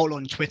a poll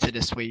on Twitter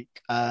this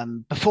week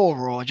before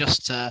Raw,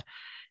 just to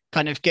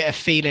kind of get a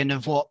feeling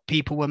of what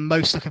people were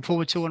most looking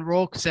forward to on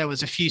Raw, because there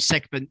was a few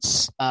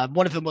segments.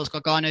 One of them was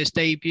Gargano's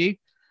debut.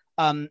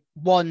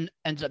 One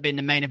ended up being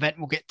the main event.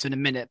 We'll get to in a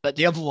minute. But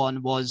the other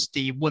one was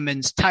the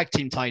women's tag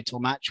team title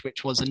match,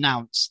 which was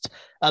announced.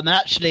 And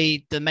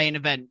actually, the main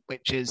event,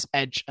 which is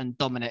Edge and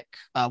Dominic,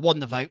 won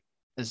the vote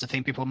as the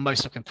thing people were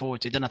most looking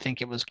forward to. Then I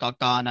think it was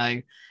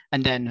Gargano.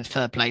 And then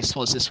third place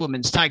was this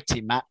women's tag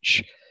team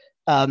match.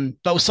 But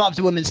we'll start with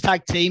the women's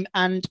tag team.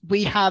 And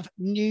we have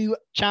new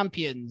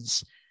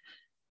champions.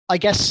 I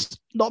guess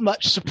not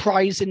much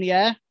surprise in the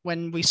air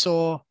when we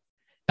saw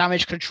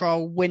Damage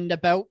Control win the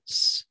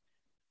belts,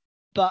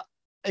 but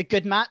a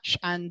good match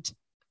and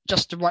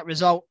just the right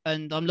result.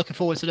 And I'm looking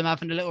forward to them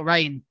having a little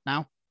reign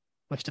now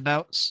with the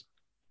belts.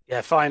 Yeah,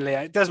 finally.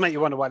 It does make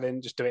you wonder why they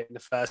didn't just do it in the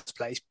first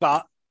place.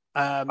 But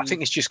I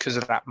think it's just because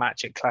of that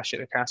match at Clash at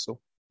the Castle.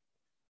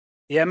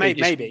 Yeah,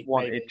 maybe.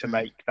 Wanted to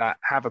make that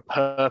have a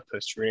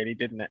purpose, really,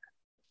 didn't it?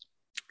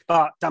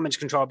 But Damage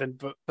Control have been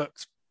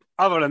booked,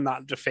 other than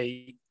that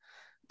defeat,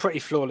 pretty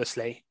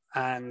flawlessly.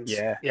 And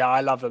yeah,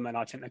 I love them and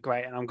I think they're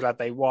great and I'm glad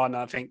they won.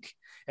 I think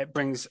it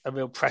brings a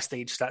real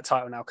prestige to that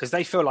title now because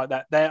they feel like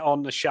that they're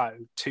on the show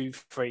 2,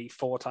 3,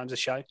 4 times a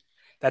show.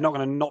 They're not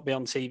going to not be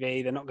on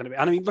TV. They're not going to be.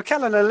 I mean,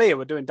 Raquel and Aaliyah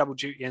were doing double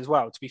duty as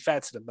well, to be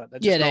fair to them.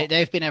 But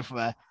they've been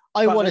everywhere.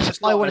 I want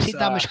to see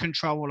Damage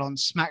Control on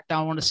SmackDown.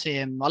 I want to see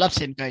him. I love to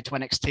see him go to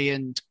NXT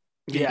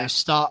and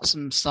start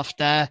some stuff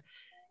there.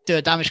 Do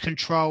a Damage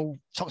Control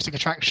Toxic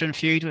Attraction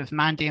feud with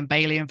Mandy and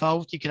Bailey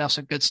involved. You could have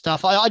some good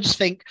stuff. I just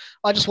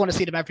want to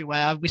see them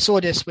everywhere. We saw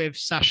this with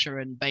Sasha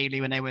and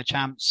Bailey when they were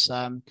champs.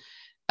 And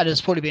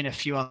there's probably been a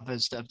few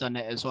others that have done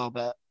it as well.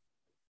 But,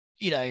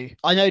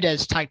 I know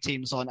there's tag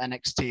teams on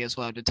NXT as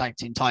well, the tag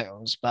team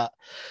titles, but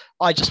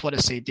I just want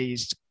to see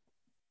these.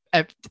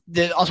 I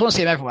just want to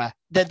see them everywhere.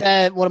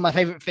 They're one of my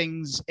favorite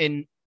things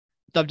in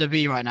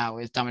WWE right now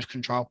is Damage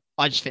Control.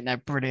 I just think they're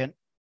brilliant.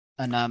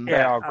 And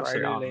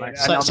absolutely.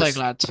 So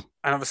glad.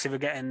 And obviously we're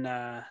getting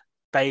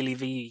Bailey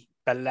v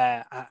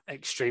Belair at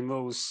Extreme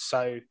Rules,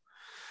 so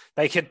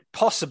they could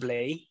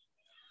possibly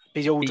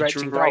be all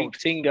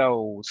draped in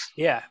gold.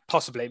 Yeah,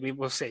 possibly. We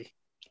will see.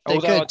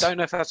 Although I don't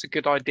know if that's a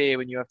good idea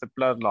when you have the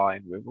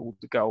bloodline with all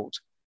the gold.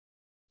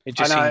 It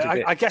just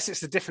I guess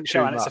it's a different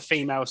show and it's a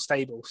female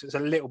stable, so it's a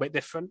little bit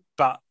different.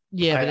 But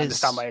I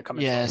understand where you're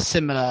coming from. Yeah,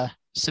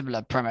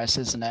 similar premise,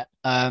 isn't it?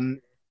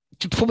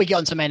 Before we get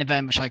on to the main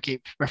event, which I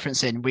keep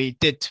referencing, we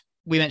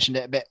mentioned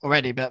it a bit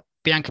already, but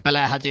Bianca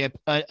Belair had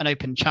an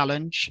open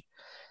challenge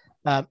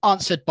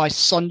answered by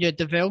Sonya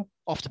Deville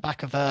off the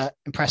back of her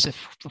impressive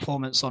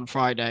performance on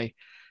Friday.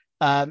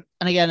 And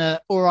again, an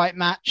all right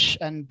match,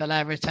 and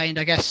Belair retained.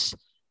 I guess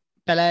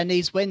Belair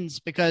needs wins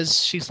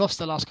because she's lost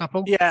the last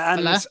couple. Yeah,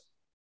 and Belair.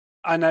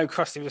 I know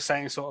Krusty was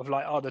saying sort of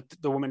like,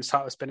 the women's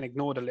title has been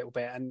ignored a little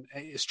bit, and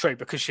it's true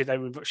because she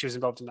was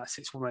involved in that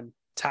 6-woman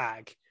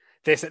tag.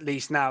 This at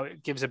least now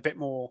it gives a bit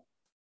more.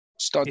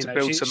 To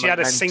build some she had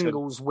a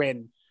singles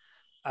win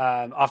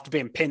after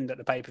being pinned at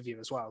the pay-per-view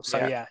as well.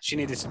 So she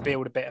needed to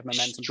build a bit of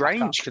momentum.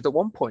 Strange because at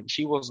one point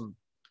she wasn't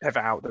ever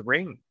out the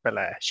ring.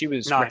 Belair, she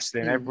was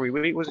wrestling every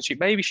week, wasn't she?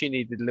 Maybe she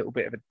needed a little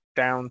bit of a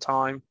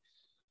downtime.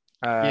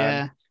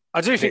 I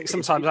do think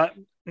sometimes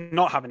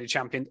not having a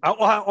champion.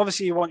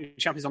 Obviously, you want your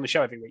champions on the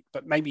show every week,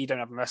 but maybe you don't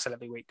have them wrestle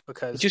every week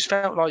because it just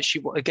felt like she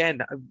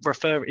again.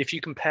 If you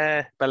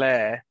compare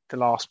Belair the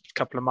last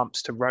couple of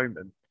months to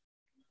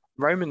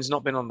Roman's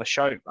not been on the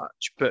show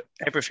much, but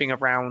everything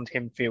around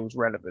him feels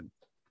relevant.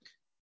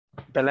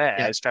 Belair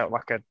has felt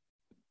like a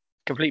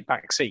complete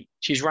backseat.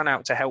 She's run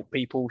out to help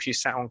people.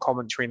 She's sat on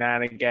commentary now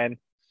and again,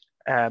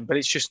 but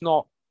it's just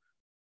not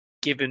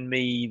given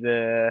me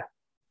the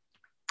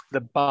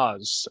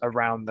buzz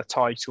around the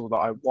title that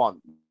I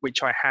want,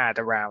 which I had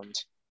around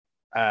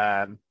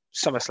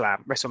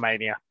SummerSlam,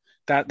 WrestleMania.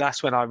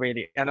 That's when I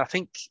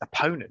think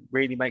opponent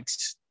really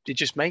makes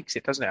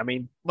it, doesn't it? I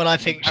mean, well, I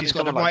think she's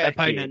got the right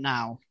opponent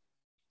now.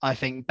 I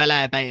think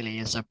Belair Bailey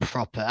is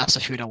that's a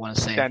feud I want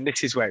to see. And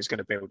this is where it's going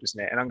to build, isn't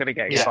it? And I'm going to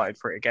get excited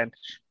for it again.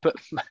 But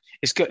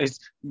it's good. It's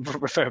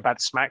referring back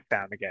to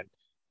SmackDown again.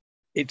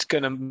 It's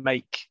going to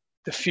make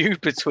the feud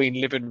between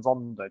Liv and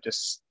Ronda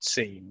just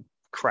seem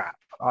crap.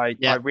 I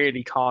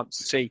really can't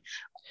see.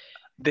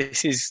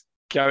 This is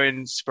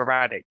going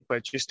sporadic,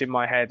 but just in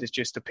my head has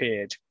just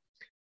appeared.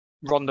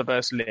 Ronda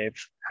versus Liv.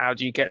 How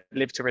do you get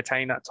Liv to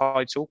retain that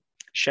title?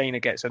 Shayna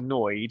gets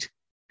annoyed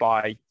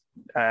by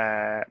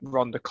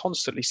Ronda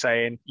constantly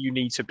saying, you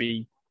need to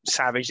be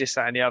savage, this,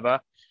 that, and the other.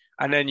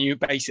 And then you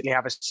basically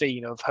have a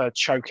scene of her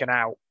choking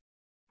out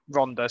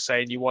Ronda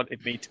saying, you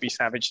wanted me to be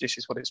savage. This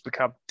is what it's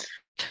become.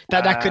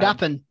 That could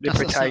happen. Liv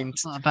retained.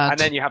 And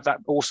then you have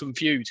that awesome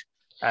feud.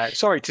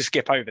 Sorry to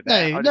skip over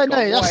there. No,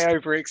 that's way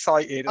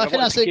overexcited. I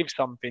wanted to give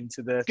something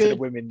to the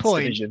women's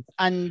division.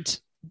 And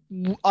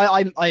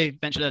I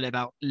mentioned earlier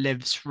about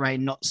Liv's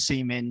reign not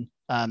seeming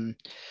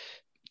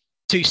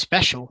too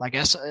special, I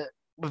guess,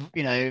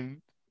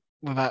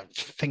 without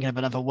thinking of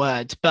another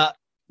word. But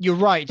you're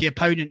right, the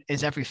opponent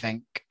is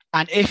everything.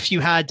 And if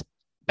you had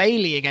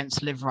Bailey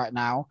against Liv right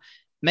now,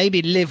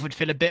 maybe Liv would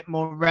feel a bit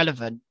more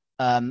relevant.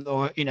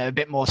 or a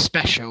bit more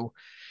special,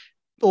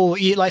 or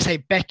like say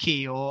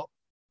Becky, or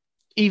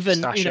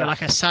even Sasha.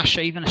 Like a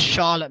Sasha, even a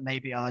Charlotte.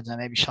 Maybe I don't know.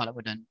 Maybe Charlotte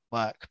wouldn't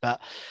work,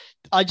 but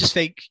I just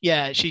think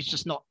she's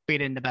just not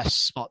been in the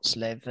best spots,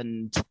 Liv,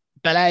 and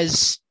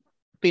Belair's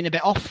been a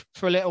bit off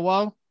for a little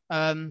while.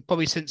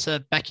 Probably since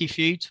a Becky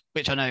feud,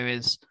 which I know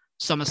is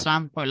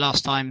SummerSlam, probably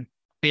last time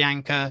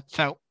Bianca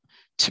felt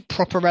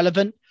proper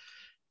relevant.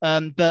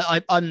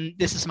 But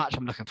this is a match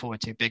I'm looking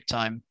forward to big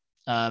time.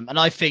 And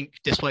I think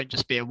this won't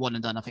just be a one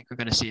and done. I think we're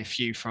going to see a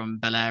few from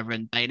Belair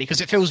and Bayley because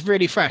it feels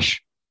really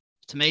fresh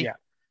to me. Yeah.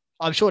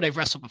 I'm sure they've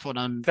wrestled before.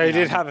 They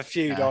did have a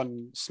feud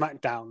on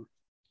SmackDown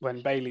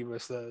when Bayley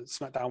was the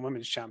SmackDown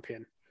Women's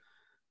Champion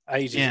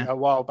a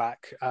while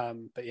back.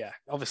 But yeah,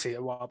 obviously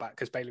a while back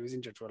because Bayley was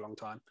injured for a long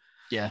time.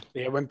 Yeah.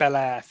 Yeah, when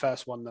Belair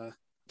first won the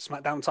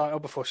SmackDown title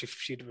before she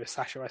feuded with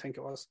Sasha, I think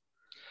it was.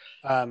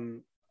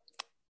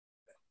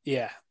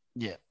 Yeah.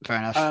 Yeah, fair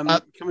enough.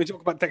 Can we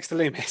talk about Dexter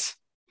Lumis?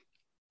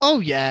 Oh,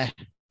 yeah.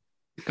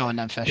 Go on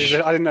then, Fish.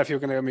 I didn't know if you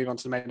were going to move on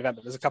to the main event,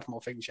 but there's a couple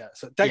more things yet.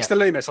 So Dexter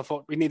Lumis, I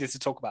thought we needed to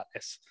talk about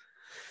this.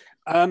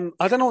 I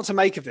don't know what to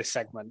make of this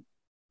segment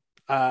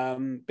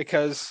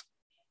because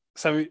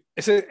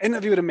it's an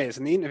interview with The Miz,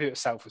 and the interview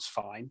itself was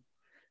fine.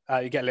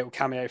 You get a little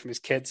cameo from his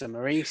kids and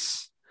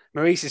Maurice.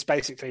 Maurice is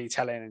basically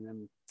telling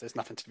him there's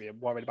nothing to be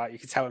worried about. You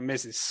can tell when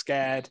Miz is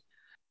scared.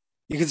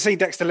 You can see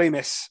Dexter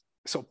Lumis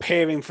sort of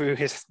peering through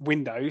his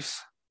windows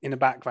in the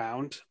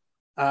background.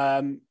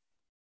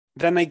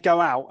 Then they go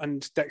out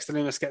and Dexter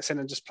Lumis gets in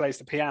and just plays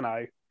the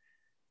piano.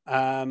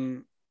 A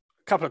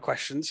couple of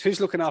questions. Who's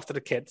looking after the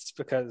kids?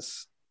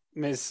 Because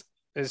Miz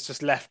is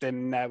just left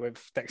in there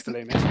with Dexter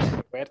Loomis.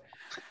 Weird.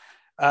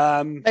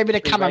 Maybe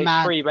the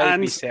cameraman. Free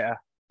babysitter.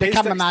 The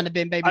cameraman had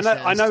been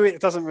babysitter. I know it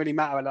doesn't really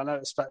matter, and I know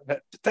it's,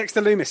 but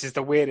Dexter Loomis is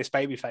the weirdest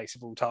babyface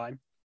of all time.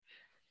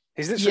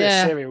 He's literally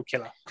a serial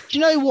killer. Do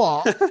you know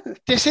what?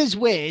 This is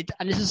weird,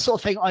 and this is the sort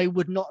of thing I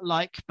would not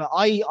like, but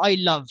I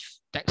love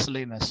Dexter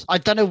Loomis. I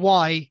don't know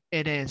why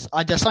it is.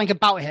 There's something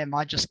about him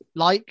I just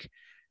like.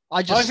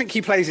 I think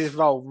he plays his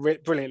role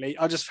brilliantly.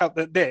 I just felt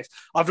that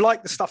I've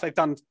liked the stuff they've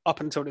done up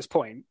until this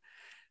point.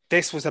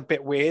 This was a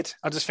bit weird.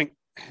 I just think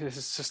this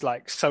is just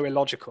like so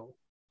illogical.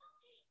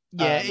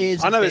 Yeah, it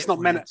is. I know it's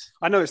not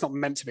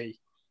meant to be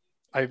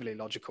overly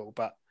logical,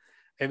 but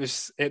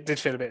it did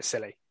feel a bit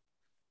silly.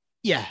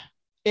 Yeah,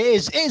 it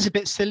is. It is a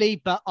bit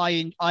silly, but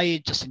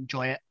I just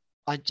enjoy it.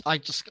 I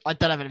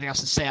don't have anything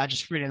else to say. I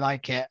just really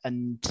like it,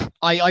 and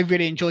I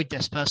really enjoyed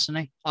this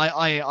personally.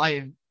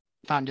 I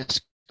found this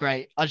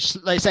great. I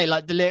just like say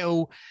like the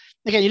little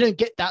again. You don't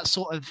get that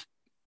sort of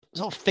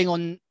thing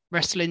on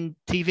wrestling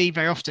TV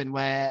very often,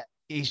 where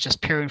he's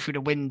just peering through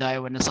the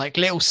window and it's like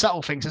little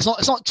subtle things.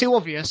 It's not too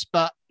obvious,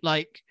 but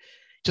like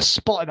just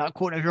spot about a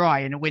corner of your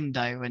eye in a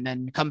window and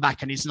then come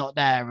back and he's not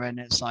there, and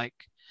it's like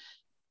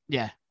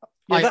that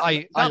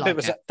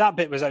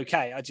bit was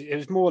okay. It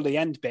was more the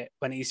end bit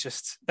when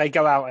they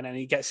go out and then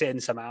he gets in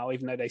somehow,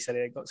 even though they said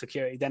they got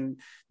security. Then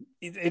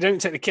they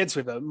don't take the kids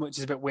with them, which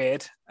is a bit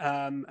weird.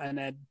 And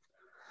then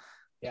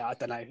I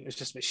don't know. It was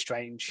just a bit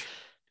strange.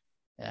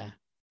 Yeah,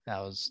 that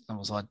was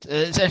odd.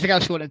 Is there anything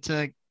else you wanted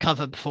to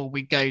cover before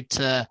we go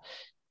to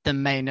the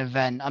main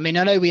event? I mean,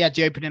 I know we had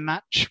the opening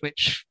match,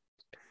 which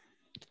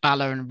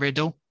Balor and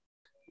Riddle.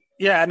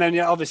 Yeah, and then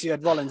obviously you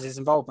had Rollins'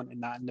 involvement in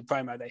that in the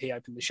promo that he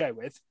opened the show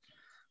with.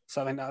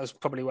 So I think that was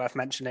probably worth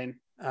mentioning.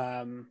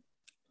 And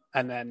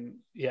then,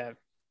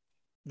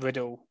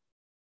 Riddle,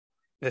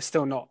 they're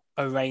still not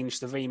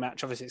arranged the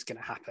rematch. Obviously, it's going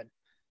to happen.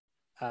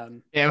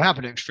 It will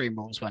happen at Extreme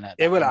Rules, won't it?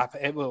 It will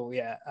happen. It will,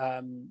 yeah.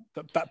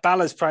 But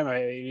Balor's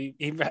promo,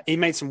 he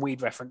made some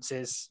weird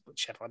references,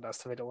 which everyone does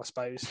to Riddle, I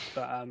suppose.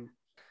 But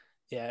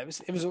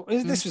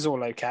this was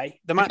all okay.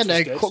 The match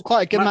was good.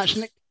 Quite a good match.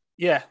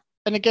 Yeah.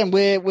 And again,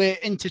 we're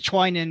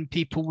intertwining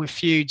people with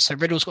feuds. So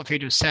Riddle's got a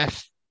feud with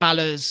Seth.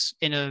 Balor's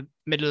in the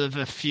middle of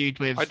a feud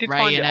with Ray and Edge. I did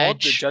find it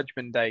odd the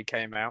Judgment Day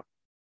came out.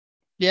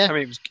 Yeah, I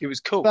mean it was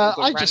cool. But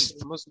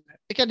wasn't it?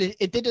 Again,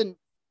 it didn't.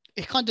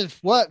 It kind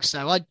of works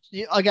though. I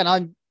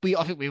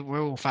think we're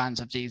all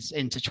fans of these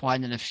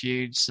intertwining of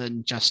feuds,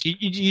 and just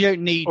you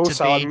don't need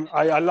also, to be.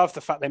 I love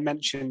the fact they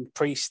mentioned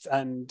Priest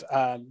and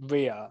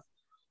Rhea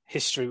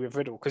history with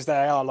Riddle, because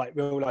they are like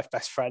real life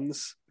best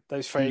friends.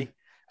 Those three.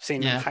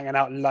 Seen them hanging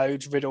out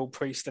loads, Riddle,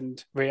 Priest,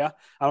 and Rhea.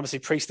 And obviously,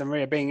 Priest and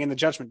Rhea being in the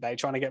Judgment Day,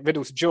 trying to get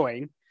Riddle to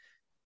join.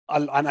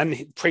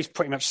 And Priest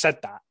pretty much said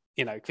that,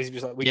 because he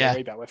was like, we can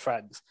read that, we're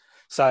friends.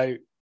 So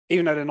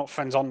even though they're not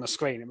friends on the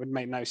screen, it would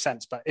make no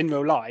sense. But in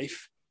real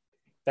life,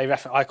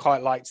 I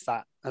quite liked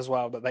that as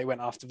well, that they went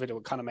after Riddle.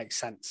 It kind of makes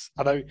sense.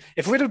 Although,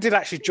 if Riddle did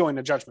actually join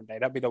the Judgment Day,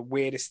 that'd be the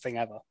weirdest thing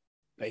ever.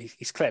 But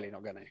he's clearly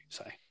not going to,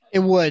 so. It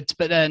would,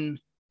 but then,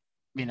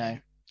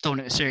 Dominic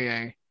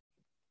Mysterio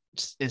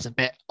is a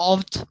bit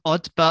odd,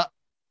 but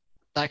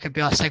that could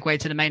be our segue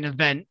to the main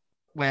event,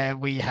 where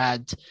we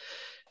had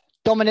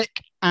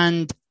Dominic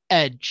and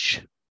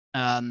Edge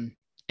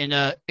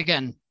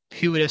again,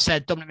 who would have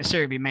said Dominic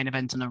Mysterio would be main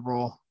event in a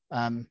Raw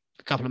a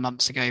couple of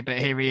months ago, but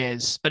here he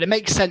is. But it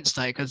makes sense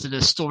though, because of the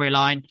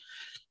storyline,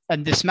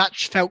 and this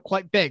match felt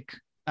quite big.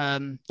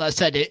 Like I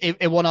said,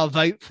 it won our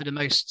vote for the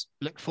most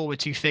look forward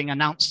to thing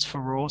announced for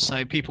Raw.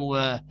 So people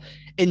were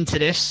into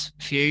this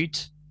feud.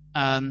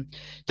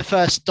 The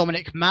first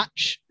Dominic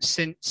match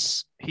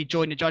since he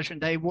joined the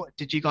Judgment Day. What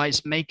did you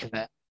guys make of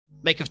it?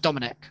 Make of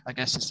Dominic, I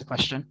guess is the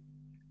question.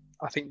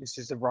 I think this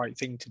is the right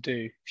thing to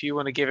do. If you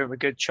want to give him a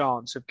good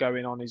chance of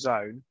going on his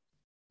own,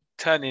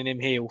 turning him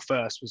heel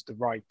first was the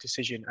right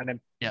decision. And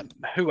then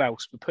who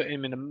else would put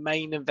him in the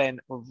main event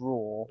of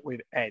Raw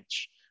with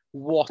Edge?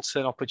 What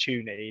an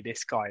opportunity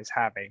this guy is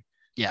having.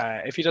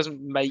 Yeah. If he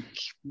doesn't make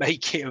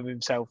it of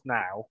himself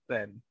now,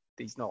 then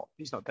he's not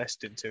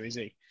destined to, is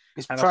he?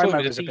 His and I thought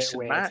promo it was a bit decent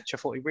weird. match. I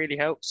thought he really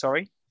helped.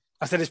 Sorry?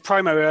 I said his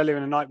promo earlier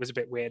in the night was a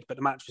bit weird, but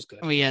the match was good.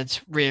 We had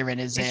rear in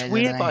his ear. It's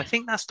weird, but I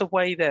think that's the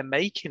way they're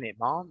making him,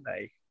 aren't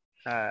they?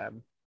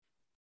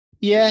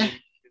 Yeah.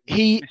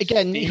 He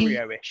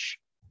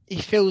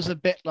feels a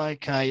bit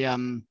like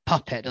a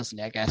puppet, doesn't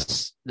he? I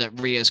guess that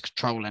Rhea's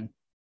controlling.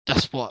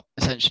 That's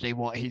essentially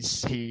what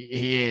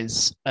he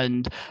is.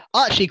 And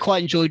I actually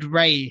quite enjoyed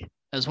Ray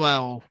as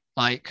well.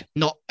 Like,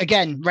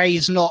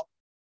 Ray's not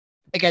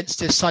against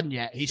his son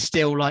yet. He's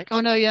still like,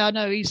 oh no, yeah,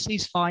 no,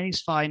 he's fine.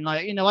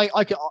 Like,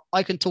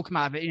 I can talk him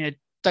out of it.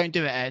 Don't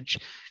do it, Edge.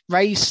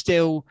 Ray's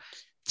still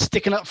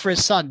sticking up for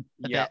his son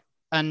a bit,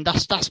 and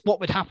that's what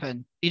would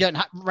happen.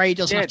 Ray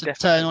doesn't have to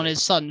definitely turn on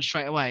his son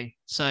straight away.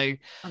 So,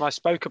 and I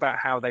spoke about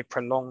how they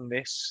prolong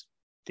this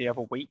the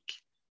other week.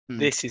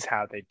 This is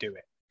how they do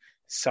it.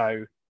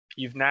 So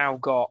you've now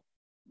got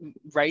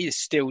Ray is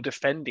still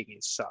defending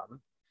his son,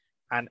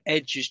 and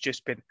Edge has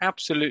just been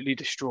absolutely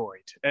destroyed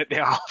at the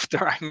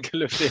after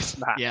angle of this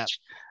match. Yeah.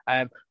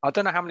 I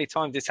don't know how many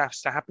times this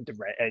has to happen to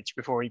Edge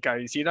before he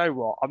goes, you know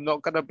what, I'm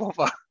not going to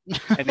bother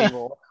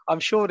anymore. I'm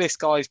sure this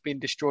guy's been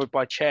destroyed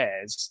by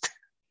chairs.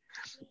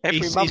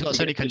 He's got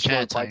so many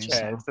concertos.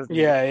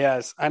 Yeah, he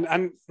has.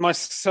 And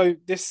so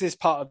this is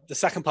the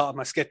second part of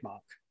my skid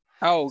mark.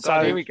 Oh,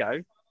 God, here we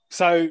go.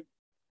 So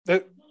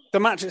the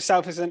match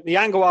itself isn't, the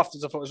angle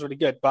afterwards I thought was really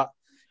good, but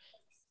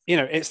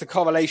it's the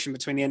correlation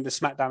between the end of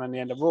SmackDown and the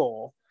end of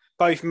Raw.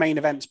 Both main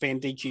events being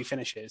DQ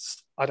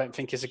finishes, I don't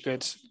think is a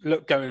good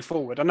look going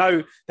forward. I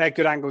know they're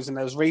good angles and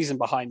there's reason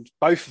behind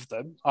both of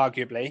them,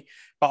 arguably,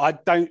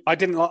 but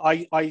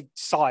I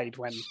sighed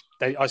when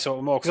I saw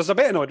it more because I was a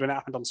bit annoyed when it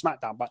happened on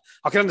SmackDown, but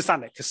I can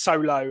understand it because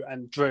Solo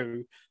and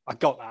Drew, I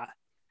got that.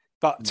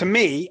 But to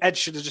me, Edge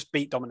should have just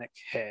beat Dominic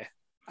here,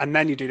 and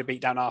then you do the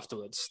beatdown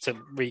afterwards to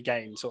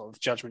regain sort of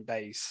Judgment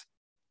Days.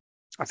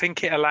 I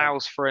think it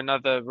allows for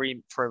another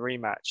for a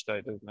rematch,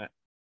 though, doesn't it?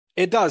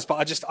 It does, but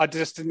I just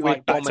didn't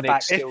like back to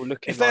back.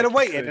 If they'd have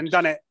waited and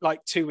done it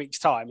like 2 weeks'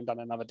 time and done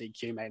another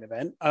DQ main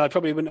event, I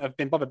probably wouldn't have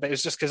been bothered. But it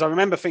was just because I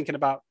remember thinking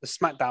about the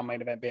SmackDown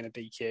main event being a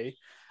DQ,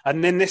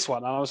 and then this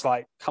one, and I was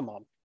like, "Come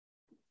on."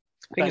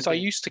 The thing is, I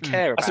used to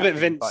care about a bit of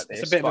Vince. Like this,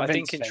 it's a bit of a Vince I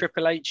think in thing.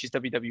 Triple H's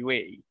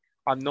WWE,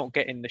 I'm not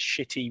getting the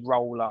shitty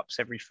roll-ups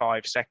every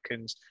 5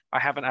 seconds. I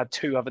haven't had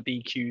 2 other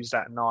DQs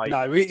that night.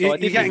 No, you're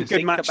getting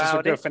good matches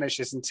with good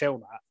finishes until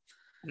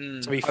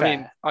that. To be fair, I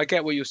mean, I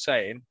get what you're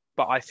saying,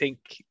 but I think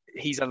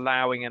he's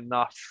allowing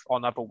enough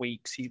on other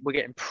weeks. We're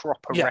getting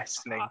proper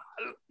wrestling.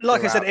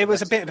 Like I said, it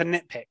was a bit of a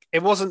nitpick.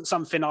 It wasn't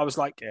something I was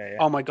like,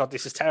 "Oh my God,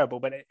 this is terrible."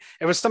 But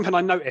it was something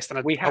I noticed, and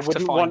I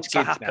wouldn't want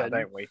to happen. Now,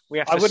 don't we?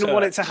 I wouldn't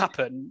want it to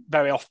happen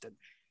very often.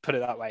 Put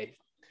it that way.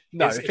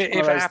 No, if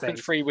it happened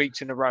 3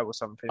 weeks in a row or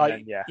something,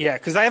 then yeah. Yeah,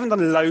 because they haven't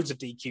done loads of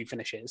DQ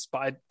finishes,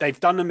 but they've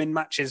done them in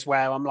matches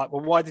where I'm like,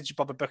 well, why did you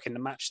bother booking the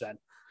match then?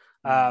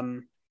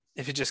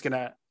 If you're just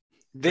gonna,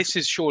 this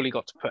has surely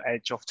got to put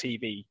Edge off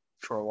TV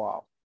for a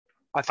while.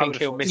 I think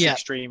he'll miss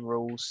Extreme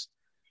Rules.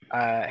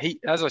 He,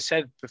 as I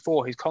said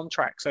before, his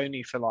contract's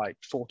only for like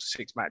 4 to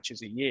 6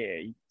 matches a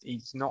year.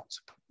 He's not.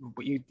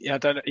 I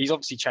don't know. He's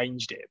obviously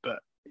changed it, but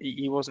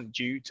he wasn't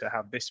due to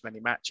have this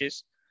many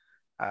matches.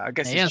 I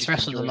guess he has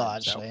wrestled a lot,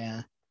 actually.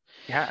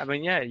 Yeah. I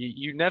mean,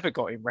 you never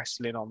got him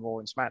wrestling on Raw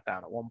and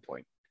SmackDown at one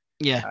point.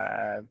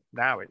 Yeah.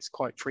 Now it's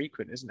quite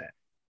frequent, isn't it?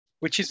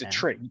 Which is a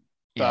treat.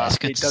 Yeah, it's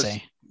good it does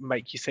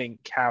make you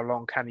think, how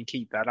long can he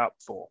keep that up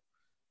for?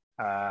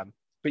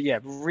 But yeah,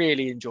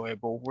 really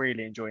enjoyable.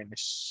 Really enjoying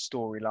this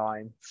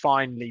storyline.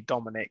 Finally,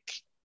 Dominic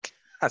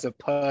has a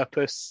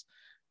purpose,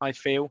 I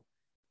feel.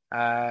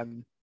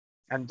 And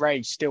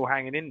Ray's still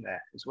hanging in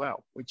there as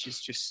well, which is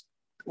just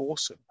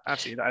awesome.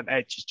 Absolutely. And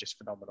Edge is just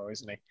phenomenal,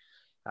 isn't he?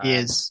 He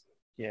is.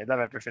 Yeah, love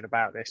everything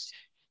about this.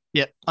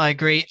 Yep, I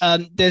agree.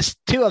 There's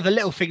 2 other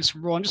little things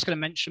from Raw. I'm just going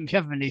to mention. If you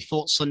have any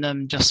thoughts on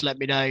them, just let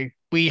me know.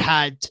 We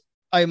had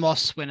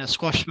Omos win a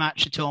squash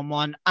match, a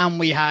 2-on-1, and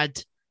we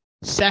had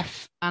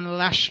Seth and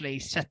Lashley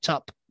set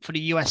up for the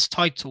US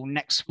title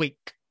next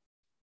week.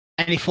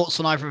 Any thoughts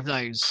on either of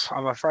those?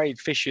 I'm afraid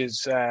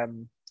Fisher's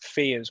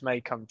fears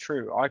may come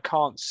true. I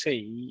can't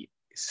see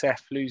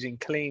Seth losing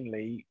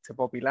cleanly to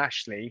Bobby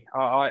Lashley.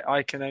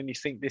 I can only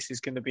think this is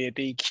going to be a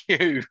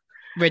DQ.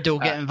 Riddle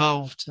get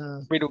involved.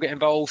 Riddle get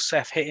involved.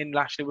 Seth hitting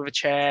Lashley with a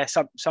chair,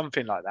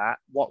 something like that.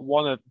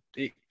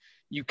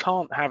 You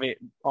can't have it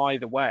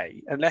either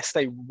way unless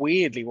they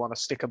weirdly want to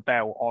stick a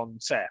belt on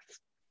Seth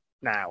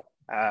now.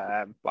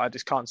 But I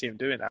just can't see him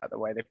doing that the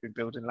way they've been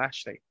building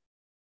Lashley.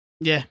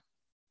 Yeah,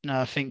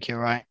 no, I think you're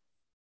right.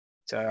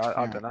 So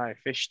I don't know.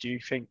 Fish, do you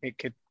think it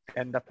could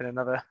end up in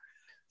another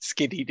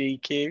skiddy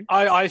DQ?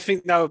 I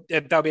think there'll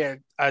be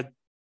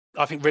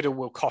I think Riddle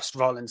will cost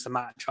Rollins the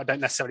match. I don't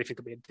necessarily think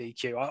it'll be a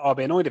DQ. I'll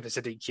be annoyed if it's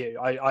a DQ.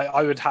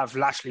 I would have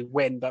Lashley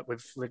win, but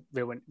with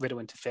Riddle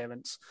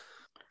interference.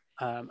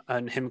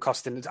 And him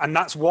costing, and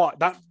that's what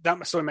that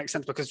sort of makes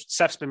sense because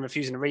Seth's been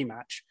refusing a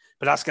rematch,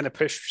 but that's going to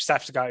push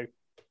Seth to go,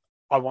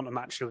 I want a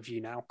match with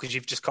you now because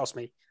you've just cost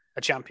me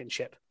a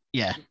championship.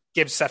 Yeah,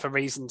 gives Seth a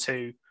reason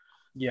to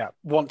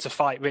want to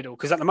fight Riddle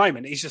because at the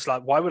moment he's just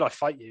like, why would I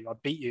fight you? I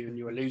beat you and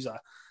you're a loser.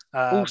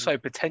 Also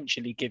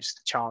potentially gives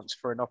the chance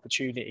for an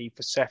opportunity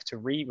for Seth to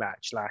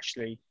rematch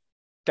Lashley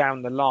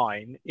down the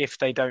line if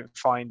they don't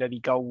find any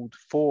gold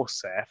for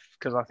Seth,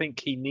 because I think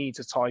he needs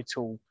a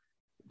title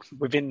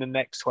within the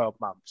next 12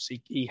 months.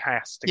 He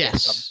has to get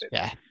something.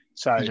 Yeah.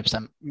 So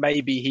 100%.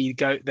 maybe he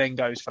then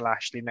goes for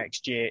Lashley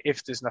next year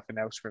if there's nothing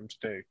else for him to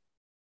do.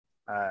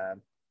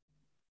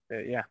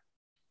 Yeah.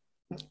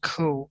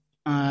 Cool.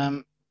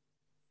 I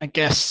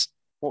guess.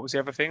 What was the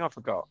other thing? I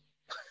forgot.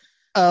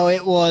 Oh,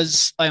 it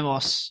was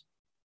Omos.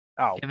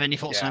 Oh, do you have any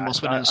thoughts on Omos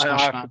winning a squash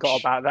match? I forgot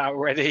about that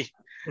already.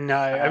 No,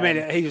 I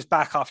mean, he was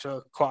back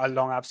after quite a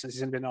long absence.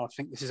 He's been on, I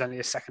think this is only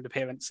his second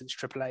appearance since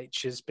Triple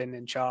H has been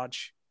in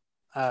charge.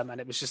 And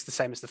it was just the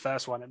same as the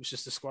first one. It was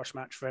just a squash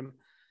match for him.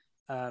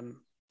 I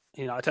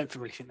don't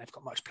really think they've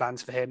got much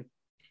plans for him.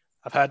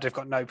 I've heard they've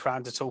got no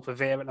plans at all for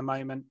Veer at the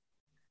moment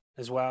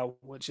as well,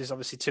 which is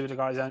obviously two of the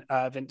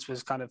guys Vince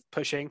was kind of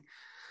pushing.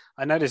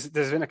 I know there's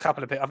been a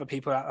couple of other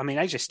people. I mean,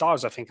 AJ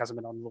Styles, I think, hasn't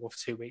been on Raw for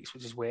 2 weeks,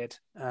 which is weird.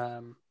 I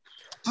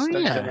don't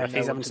know if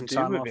he's having some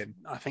time off.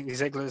 I think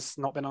Ziggler's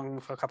not been on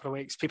for a couple of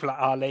weeks. People like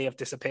Ali have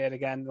disappeared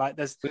again. Like,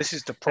 this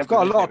is the problem. They've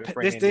got a lot of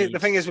the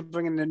thing is with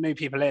bringing the new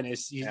people in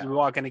is you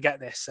are going to get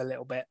this a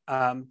little bit.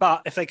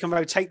 But if they can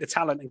rotate the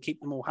talent and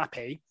keep them all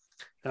happy,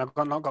 then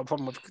I've not got a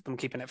problem with them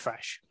keeping it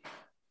fresh.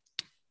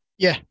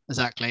 Yeah,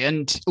 exactly.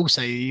 And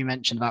also, you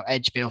mentioned about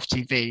Edge being off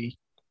TV.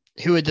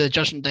 Who are the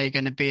Judgment Day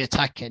going to be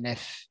attacking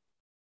if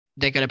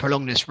they're going to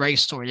prolong this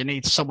race story? They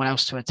need someone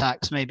else to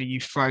attack. So maybe you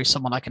throw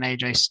someone like an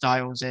AJ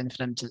Styles in for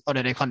them to.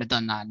 Although they've kind of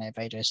done that in there,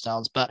 AJ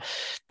Styles. But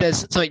there's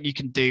something you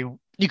can do.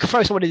 You can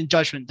throw someone in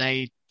Judgment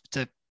Day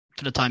for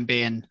the time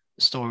being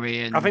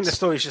story. And I think the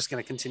story is just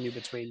going to continue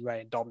between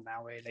Ray and Dom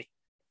now, really.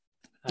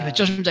 Yeah,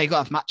 Judgment Day got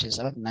to have matches,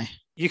 haven't they?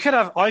 You could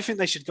have. I think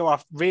they should go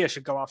after. Rhea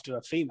should go after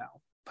a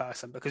female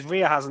person because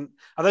Rhea hasn't.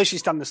 Although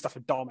she's done the stuff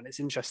with Dom and it's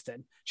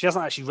interesting, she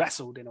hasn't actually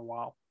wrestled in a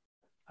while.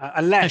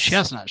 Unless she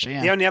hasn't actually.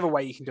 Yeah. The only other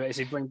way you can do it is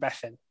you bring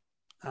Beth in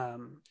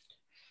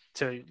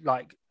to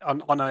like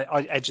on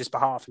Edge's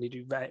behalf, and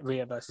you do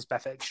Rhea versus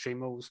Beth at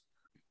Extreme Rules.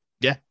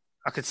 Yeah,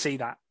 I could see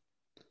that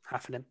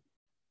happening.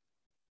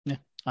 Yeah,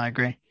 I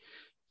agree.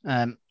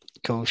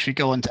 Cool. Should we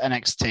go on to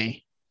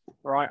NXT?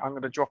 Right, I'm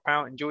going to drop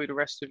out. Enjoy the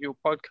rest of your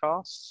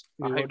podcast.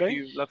 I hope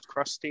you loved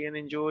Krusty and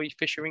enjoy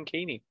Fisher and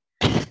Keeney.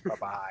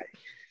 Bye-bye.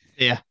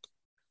 Yeah.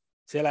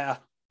 See you later.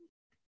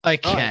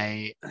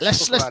 Okay, right.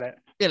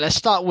 Let's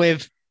start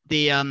with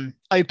the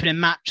opening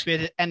match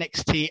with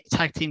NXT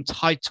Tag Team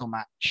Title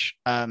match,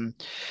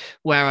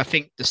 where I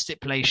think the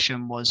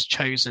stipulation was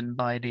chosen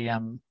by the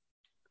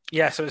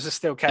so it was a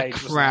steel cage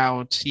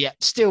crowd. Yeah,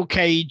 steel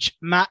cage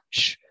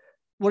match.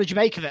 What did you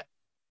make of it?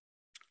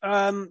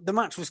 The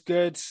match was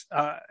good.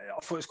 I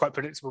thought it was quite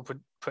predictable.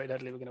 Pretty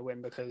Deadly were going to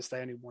win because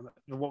they only won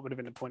what would have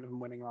been the point of them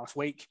winning last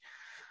week.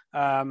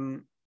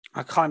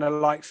 I kind of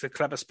liked the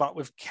clever spot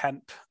with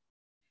Kemp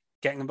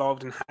getting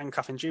involved in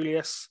handcuffing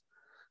Julius.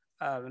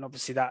 And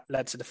obviously that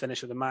led to the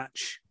finish of the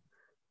match.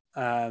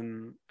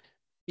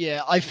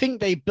 Yeah, I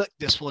think they booked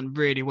this one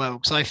really well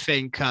because I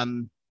think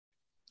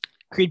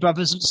Creed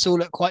Brothers still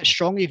look quite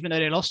strong even though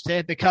they lost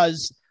here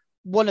because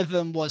one of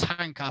them was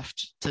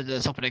handcuffed to the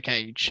top of the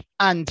cage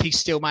and he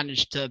still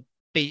managed to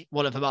beat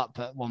one of them up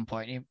at one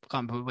point. I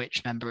can't remember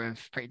which member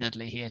of Pretty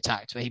Deadly he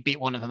attacked, but he beat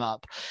one of them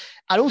up.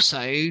 And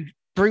also,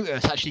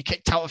 Brutus actually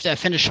kicked out of their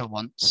finisher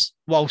once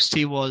whilst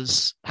he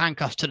was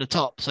handcuffed to the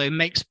top. So it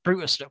makes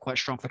Brutus look quite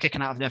strong for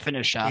kicking out of their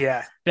finisher.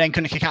 Yeah. Then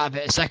couldn't kick out of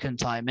it a second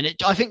time. And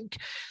I think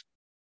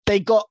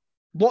they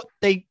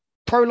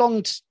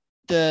prolonged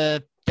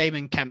the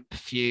Damon Kemp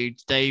feud.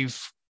 They've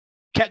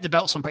kept the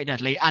belts on Pretty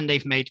Deadly and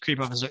they've made Creed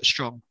Brothers look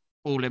strong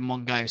all in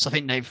one go. So I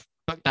think they've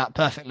booked that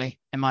perfectly,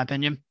 in my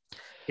opinion.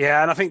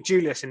 Yeah, and I think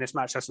Julius in this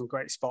match has some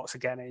great spots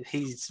again.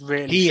 He's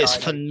really He is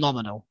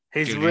phenomenal.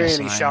 He's Julius,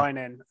 really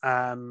shining.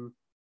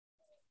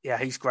 Yeah,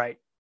 he's great.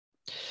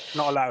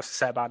 Not a lot else to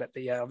say about it,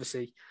 but yeah,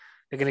 obviously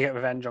they're going to get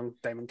revenge on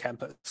Damon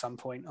Kemp at some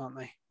point, aren't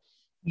they?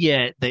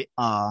 Yeah, they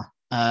are.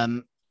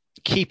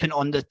 Keeping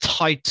on the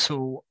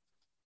title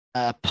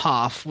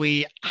path,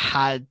 we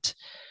had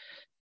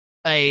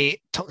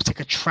a Toxic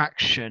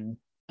Attraction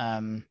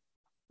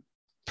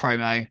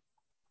promo,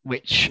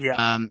 which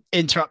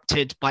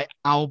interrupted by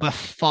Alba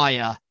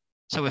Fire.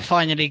 So we're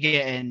finally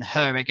getting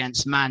her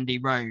against Mandy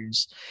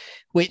Rose,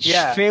 which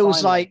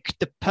feels like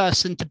the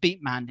person to beat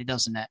Mandy,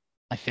 doesn't it?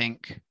 I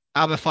think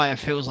Alba Fire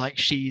feels like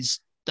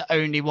she's the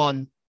only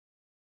one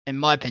in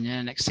my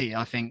opinion, NXT,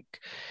 I think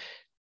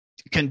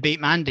can beat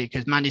Mandy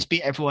because Mandy's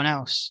beat everyone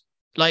else.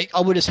 Like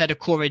I would have said, a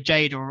Cora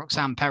Jade or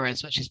Roxanne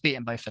Perez, but she's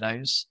beaten both of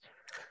those.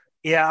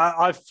 Yeah,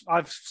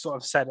 I've sort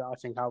of said I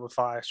think Alba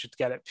Fire should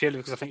get it purely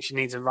because I think she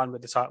needs a run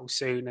with the title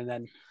soon, and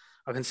then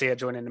I can see her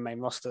joining the main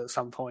roster at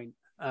some point.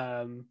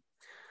 So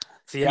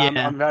yeah,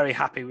 I'm very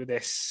happy with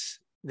this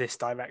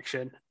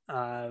direction.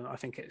 I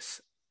think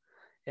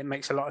it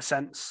makes a lot of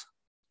sense.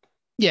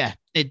 Yeah,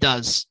 it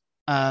does.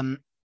 And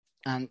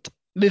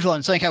move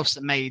on. Something else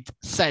that made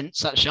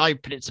sense. Actually, I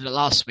predicted it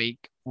last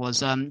week.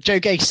 Was Joe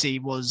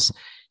Gacy was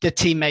the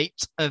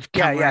teammate of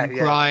Cameron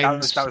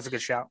Grimes. That was a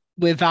good shout.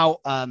 Without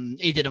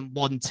he didn't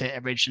want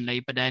it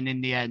originally, but then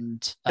in the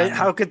end,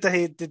 how good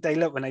did they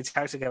look when they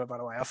tagged together? By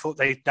the way, I thought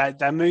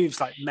their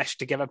moves like meshed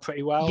together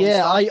pretty well.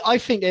 Yeah, I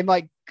think they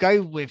might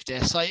go with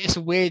this. It's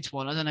a weird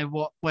one. I don't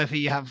know whether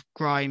you have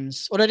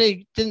Grimes, or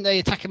didn't they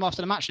attack him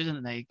after the match?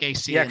 Didn't they,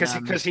 Gacy? Yeah,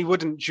 because he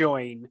wouldn't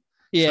join.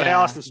 Yeah, so they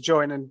asked him to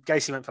join, and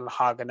Gacy went for the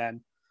hug, and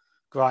then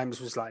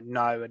Grimes was like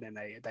no, and then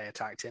they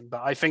attacked him.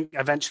 But I think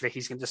eventually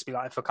he's going to just be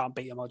like, if I can't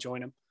beat him, I'll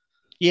join him.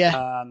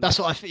 Yeah, that's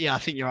what I think. Yeah, I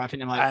think you're right. I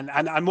think they might.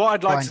 And what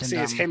I'd like to see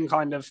is him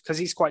kind of, because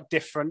he's quite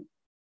different.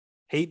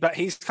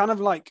 He's kind of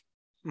like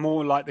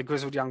more like the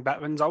Grizzled Young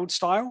Veterans old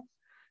style.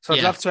 So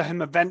I'd love to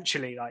him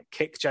eventually like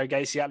kick Joe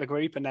Gacy out of the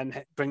group and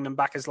then bring them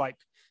back as like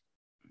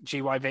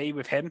GYV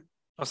with him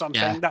or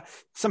something. Yeah.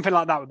 Something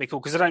like that would be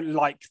cool because I don't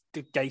like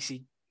the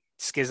Gacy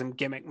schism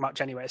gimmick much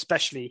anyway,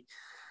 especially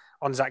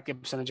on Zach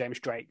Gibson and James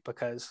Drake,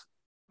 because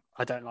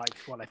I don't like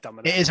what they've done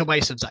with it. It is a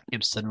waste of Zach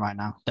Gibson right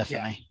now,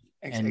 definitely. Yeah.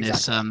 In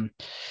this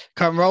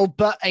current role,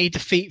 but a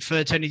defeat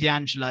for Tony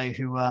D'Angelo,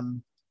 who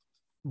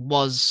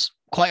was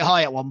quite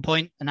high at one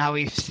point, and now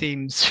he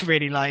seems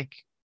really like,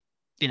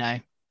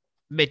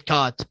 mid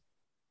card.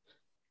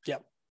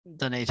 Yep.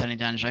 Don't know Tony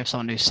D'Angelo,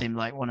 someone who seemed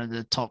like one of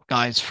the top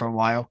guys for a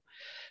while.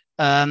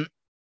 I'm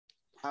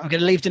going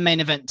to leave the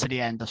main event to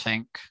the end, I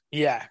think.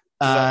 Yeah,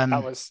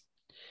 that was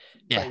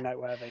pretty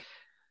noteworthy.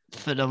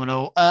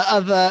 Phenomenal.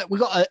 We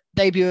got a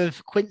debut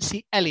of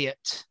Quincy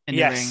Elliott in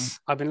the ring.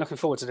 I've been looking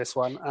forward to this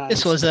one.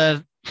 This was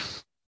a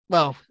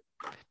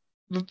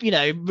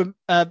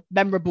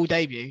memorable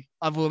debut.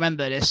 I will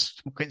remember this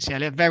from Quincy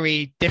Elliott.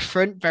 Very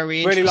different,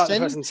 very interesting. Really like the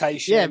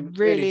presentation. Yeah,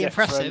 really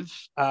impressive.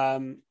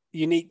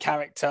 Unique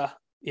character.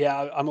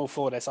 Yeah, I'm all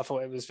for this. I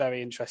thought it was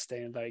very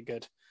interesting and very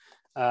good.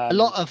 I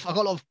got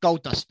a lot of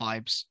Goldust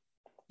vibes.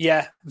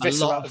 Yeah,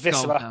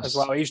 Viscera as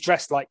well. He's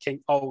dressed like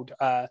King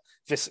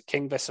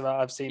Viscera.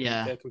 I've seen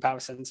the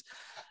comparisons.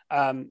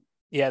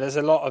 There's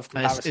a lot of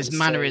comparisons. His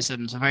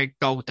mannerisms are very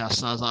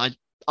Goldust. I was like,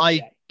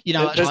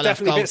 there's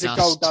definitely bits of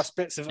Goldust,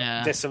 bits of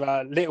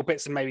Viscera, little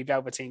bits of maybe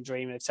Velveteen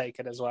Dream have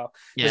taken as well.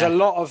 Yeah. There's a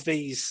lot of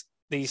these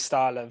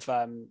style of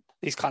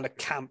these kind of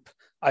camp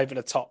over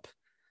the top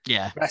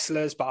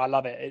wrestlers, but I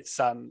love it.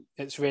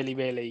 It's really,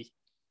 really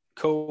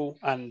cool.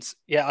 And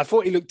I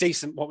thought he looked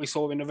decent. What we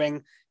saw in the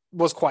ring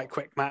was quite a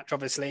quick match,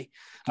 obviously.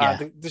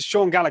 The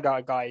Sean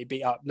Gallagher guy he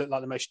beat up looked like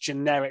the most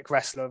generic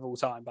wrestler of all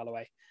time, by the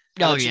way.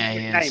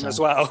 Name as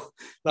well.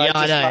 I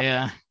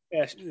know.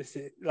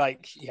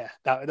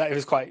 That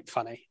was quite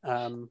funny.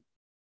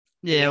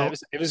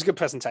 It was a good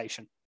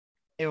presentation.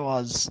 It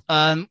was.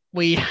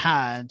 We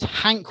had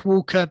Hank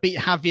Walker beat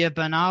Javier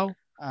Bernal.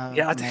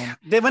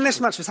 When this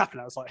match was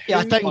happening, I was like,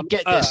 I don't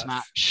get this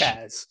match.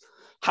 Cares?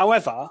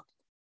 However,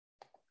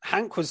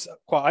 Hank was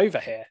quite over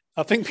here.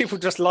 I think people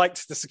just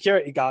liked the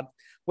security guard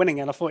winning,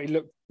 and I thought he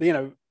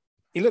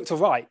looked all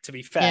right, to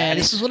be fair. Yeah,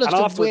 this is one of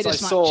the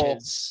weirdest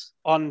matches.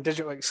 On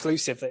digital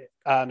exclusive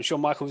that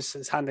Shawn Michaels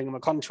is handing him a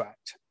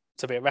contract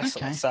to be a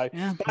wrestler. Okay. So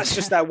that's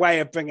just their way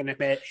of bringing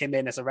him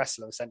in as a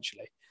wrestler,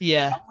 essentially.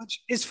 Yeah.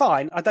 Which is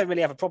fine. I don't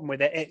really have a problem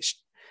with it.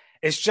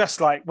 It's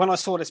just like when I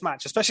saw this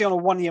match, especially on a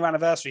 1-year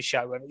anniversary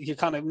show where you're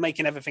kind of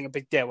making everything a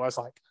big deal, I was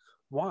like,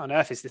 why on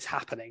earth is this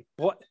happening?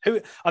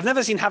 I've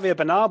never seen Javier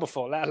Bernal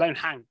before, let alone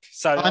Hank.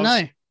 So I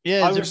know.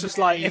 Yeah. I was just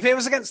like, if it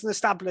was against an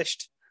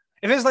established,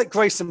 if it was like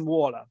Grayson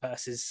Waller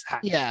versus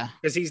Hank,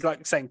 because he's like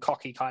the same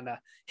cocky kind of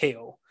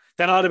heel,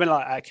 then I'd have been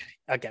like, okay,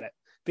 I get it.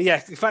 But yeah,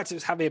 the fact it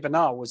was Javier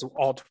Bernal was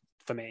odd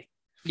for me.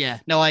 Yeah,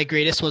 no, I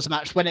agree. This was a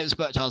match when it was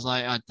booked. I was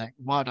like,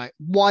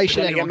 why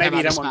should anyone? Maybe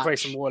you don't want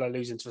Grayson Waller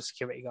losing to a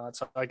security guard,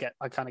 so I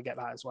kind of get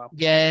that as well.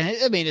 Yeah,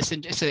 I mean, it's a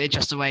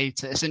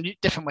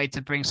different way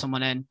to bring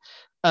someone in.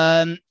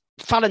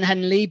 Fallon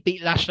Henley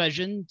beat Lash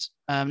Legend.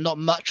 Not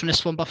much on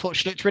this one, but I thought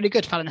she looked really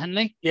good, Fallon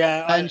Henley.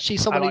 Yeah, and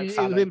she's someone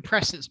who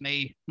impresses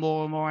me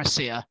more and more I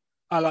see her.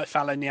 I like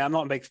Fallon. Yeah, I'm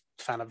not a big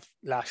fan of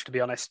Lash, to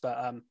be honest, but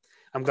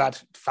I'm glad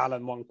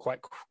Fallon won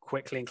quite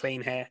quickly and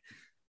clean here.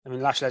 I mean,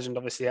 Lash Legend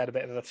obviously had a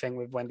bit of a thing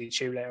with Wendy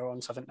Chu later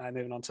on, so I think they're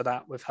moving on to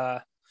that with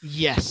her.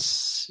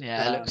 Yes.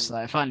 Yeah, it looks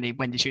like finally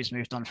Wendy Chu's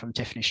moved on from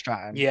Tiffany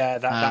Stratton. Yeah,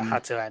 that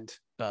had to end.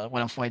 But it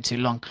went on for way too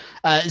long.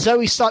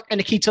 Zoe Stark and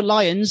Nikita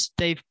Lyons,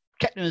 they've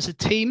kept them as a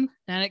team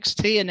in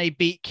NXT, and they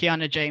beat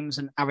Kiana James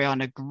and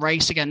Ariana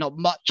Grace. Again, not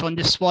much on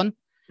this one.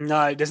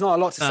 No, there's not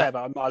a lot to say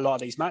about a lot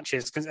of these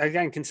matches.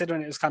 Again,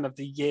 considering it was kind of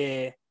the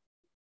year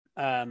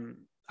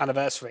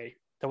anniversary,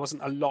 there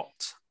wasn't a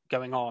lot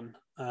going on.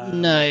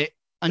 No.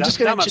 I'm just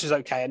that much was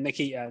okay, and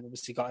Nikita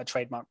obviously got a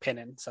trademark pin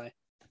in. So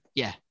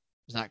yeah,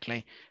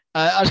 exactly.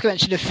 I was going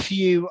to mention a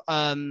few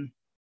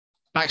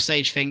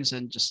backstage things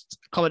and just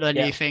comment on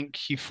anything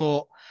you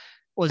thought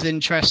was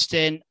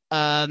interesting.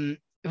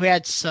 We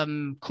had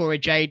some Cora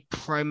Jade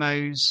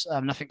promos,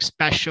 nothing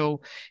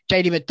special.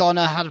 JD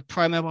Madonna had a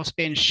promo whilst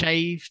being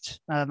shaved.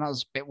 That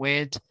was a bit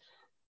weird.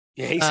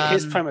 Yeah,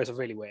 his promos are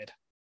really weird.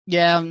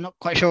 Yeah, I'm not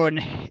quite sure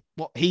on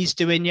what he's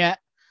doing yet.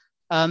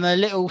 A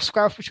little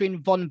square off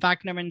between Von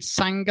Wagner and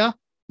Sanga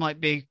might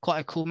be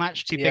quite a cool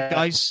match. Two big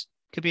guys,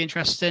 could be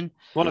interesting.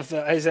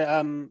 Is it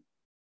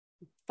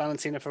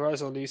Valentina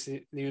Ferroz or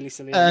Lucy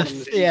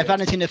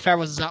Valentina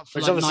Ferroz is out for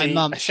like 9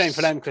 months. A shame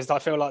for them because I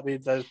feel like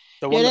the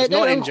one that's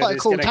not injured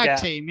is going to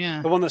get team.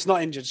 Yeah, the one that's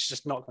not injured is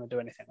just not going to do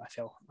anything. I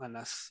feel, and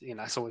that's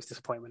it's always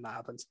disappointing when that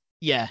happens.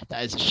 Yeah,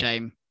 that is a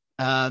shame.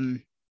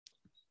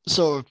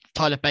 Sort of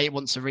Tyler Bate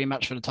wants a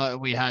rematch for the title.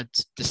 We had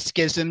the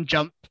Schism,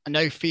 Jump,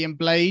 Anofi, and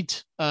Blade.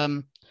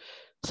 So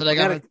they're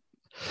going to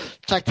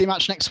tag team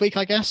match next week,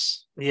 I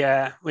guess.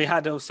 Yeah, we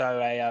had also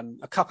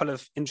a couple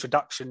of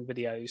introduction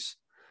videos.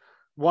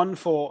 One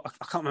for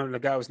I can't remember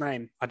the girl's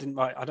name. I don't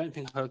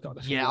think I got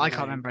the. Yeah, I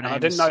can't remember her name. I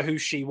didn't know who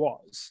she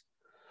was.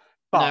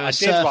 But no, I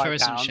did write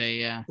isn't down.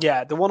 She? Yeah.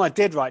 Yeah, the one I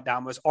did write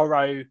down was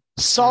Oro.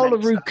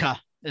 Solruka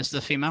is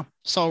the female.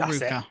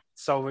 Solruka.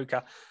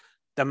 Solruka.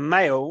 The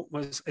male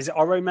is it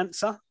Oro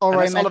Mensah? Oro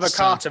Mensah. Oliver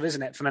Carter,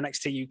 isn't it, from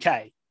NXT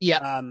UK?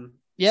 Yeah.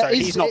 So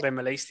he's not been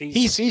released.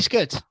 He's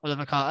good,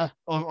 Oliver Carter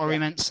or Oro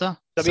Mensah.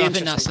 That'd be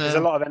interesting. There's a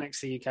lot of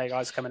NXT UK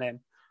guys coming in.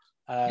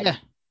 Yeah,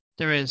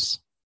 there is.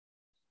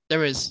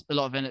 There is a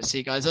lot of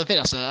NXT guys. I think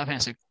that's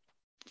a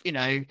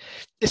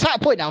it's at a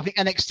point now. I think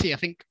NXT. I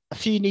think a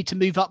few need to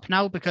move up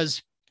now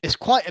because it's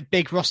quite a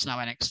big roster now.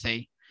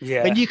 NXT.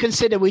 Yeah. When you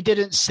consider we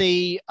didn't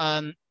see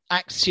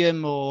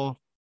Axiom or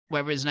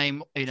whatever his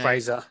name,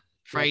 Fraser.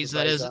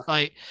 There's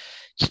like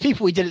just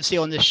people we didn't see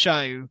on this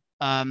show.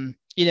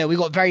 We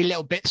got very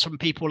little bits from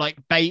people like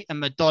Bate and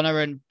Madonna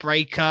and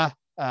Breaker,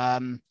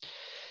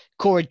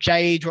 Cora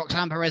Jade,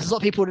 Roxanne Perez. There's a lot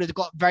of people that have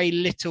got very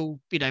little,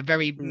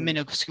 very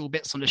minuscule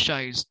bits on the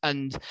shows,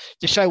 and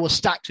the show was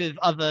stacked with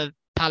other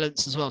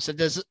talents as well. So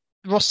the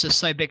roster's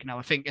so big now.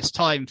 I think it's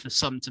time for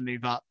some to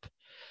move up.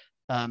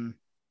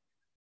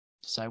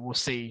 So we'll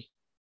see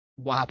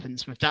what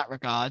happens with that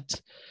regard,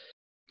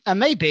 and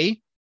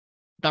maybe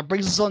that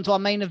brings us on to our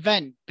main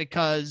event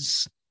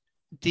because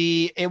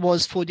it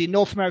was for the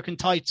North American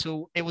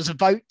title. It was a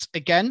vote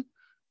again.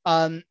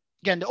 Again,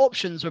 the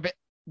options were a bit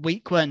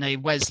weak, weren't they?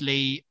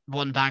 Wesley,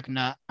 Von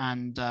Wagner,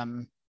 and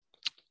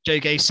Joe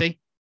Gacy.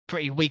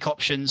 Pretty weak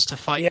options to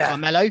fight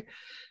Carmelo.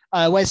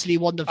 Wesley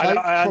won the vote.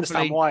 I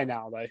understand why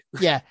now, though.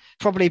 Yeah,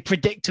 probably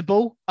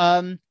predictable.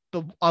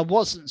 But I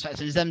wasn't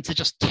expecting them to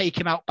just take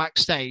him out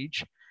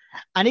backstage.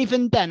 And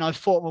even then, I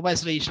thought, well,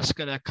 Wesley's just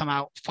going to come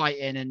out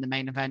fighting in the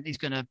main event. He's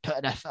going to put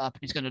an effort up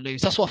and he's going to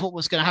lose. That's what I thought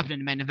was going to happen in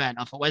the main event.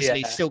 I thought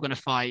Wesley's still going to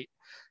fight.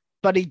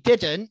 But he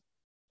didn't.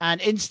 And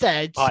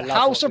instead,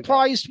 how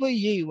surprised were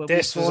you when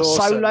we saw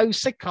Solo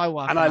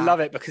Sikoa? And I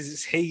love it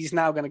because he's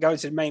now going to go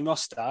to the main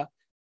roster,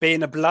 be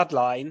in a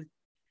bloodline.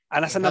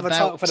 And that's another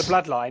title for the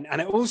bloodline.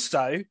 And it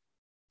also,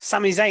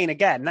 Sami Zayn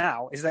again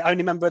now is the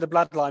only member of the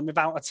bloodline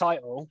without a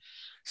title.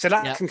 So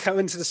that can go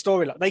into the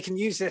storyline. They can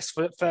use this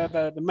for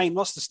the main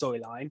roster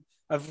storyline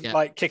of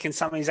like kicking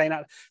Sami Zayn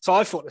out. So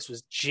I thought this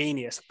was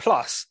genius.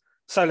 Plus,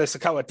 Solo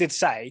Sikoa did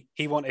say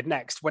he wanted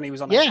next when he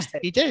was on NXT. Yeah,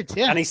 he did.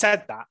 Yeah. And he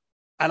said that.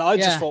 And I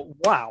just thought,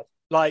 wow.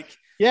 Like,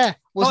 not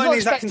only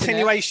is that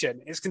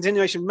continuation, it's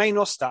continuation, main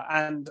roster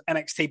and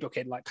NXT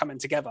booking like coming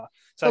together.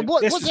 So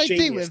what do they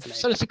do with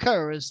Solo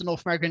Sikoa as the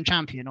North American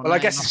champion? Well, I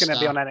guess it's going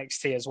to be on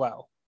NXT as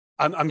well.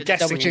 I'm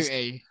guessing. Double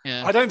duty.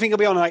 Yeah. I don't think he'll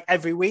be on like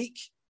every week.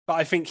 But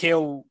I think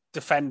he'll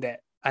defend it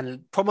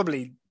and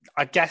probably,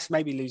 I guess,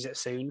 maybe lose it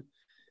soon.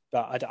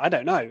 But I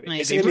don't know. Maybe.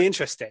 It's going to be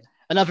interesting.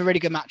 Another really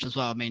good match as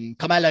well. I mean,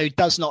 Carmelo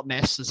does not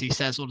miss, as he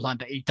says all the time,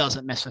 but he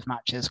doesn't miss with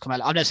matches.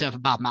 Carmelo, I've never seen a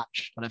bad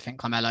match, I don't think,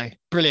 Carmelo.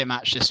 Brilliant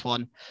match, this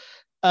one.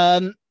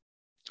 And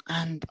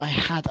I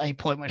had a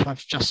point which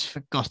I've just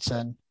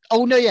forgotten.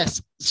 Oh, no,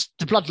 yes.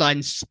 The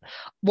Bloodlines.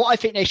 What I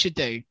think they should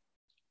do,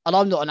 and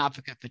I'm not an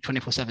advocate for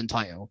 24/7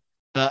 title,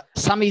 but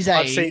Sami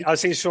Zayn. I've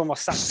seen Sean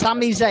Moss.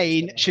 Sami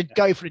Zayn should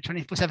go for the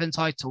 24/7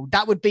 title.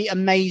 That would be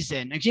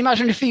amazing. Can you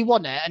imagine if he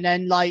won it and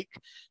then like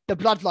the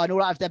Bloodline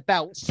all out of their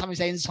belts, Sami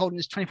Zayn's holding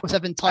his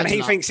 24/7 title, and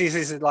he thinks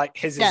his like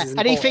his. Yeah,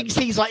 and he thinks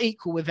he's like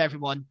equal with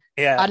everyone.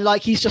 Yeah, and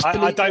like he's just.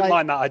 I don't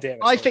mind that idea.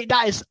 I think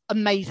that is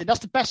amazing. That's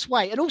the best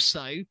way, and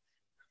also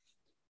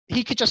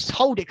he could just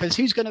hold it because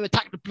who's going to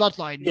attack the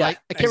Bloodline? Like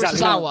Akira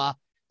Tozawa.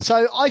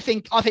 So I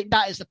think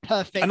that is the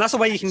perfect, and that's the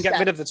way you can get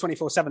rid of the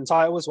 24/7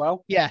 title as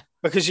well. Yeah,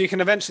 because you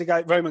can eventually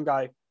Roman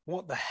go,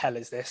 what the hell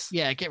is this?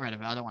 Yeah, get rid of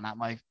it. I don't want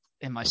that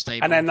in my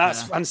stable. And then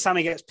and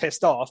Sammy gets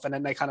pissed off, and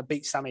then they kind of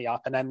beat Sammy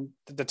up, and then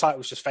the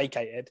title's just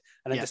vacated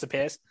and then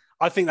disappears.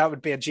 I think that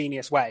would be a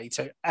genius way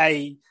to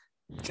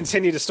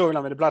continue the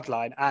storyline with the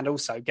Bloodline and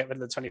also get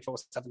rid of the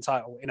 24/7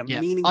 title in a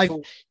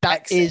meaningful.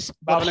 That is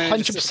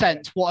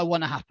 100% what I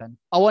want to happen.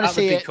 I want to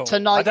see it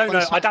tonight. I don't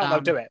know. I doubt they'll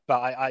do it,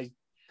 but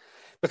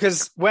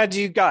Because where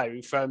do you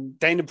go from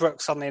Dana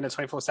Brooke suddenly in a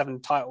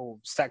 24/7 title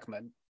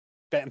segment,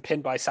 getting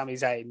pinned by Sami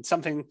Zayn?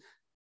 Something,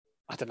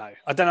 I don't know.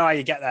 I don't know how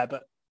you get there,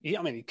 but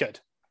you could.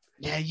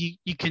 Yeah,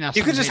 you can have.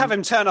 You could just have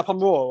him turn up on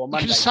Raw on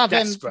Monday. Just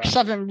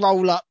have him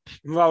roll up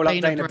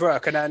Dana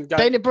Brooke, and then go.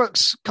 Dana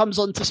Brooks comes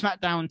on to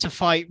SmackDown to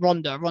fight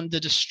Ronda. Ronda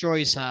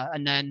destroys her,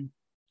 and then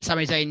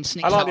Sami Zayn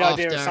sneaks out. I like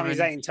the idea of Sami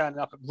Zayn turning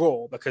up at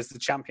Raw because the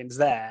champion's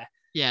there.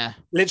 Yeah,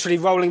 literally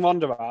rolling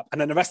Ronda up, and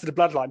then the rest of the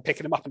bloodline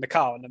picking him up in the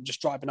car and then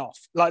just driving off.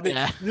 Like they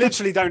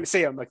literally don't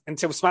see him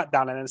until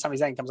SmackDown, and then Sami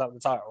Zayn comes out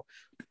with the title.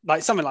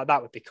 Like something like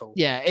that would be cool.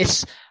 Yeah,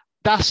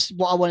 that's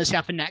what I want to see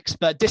happen next.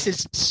 But this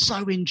is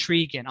so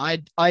intriguing.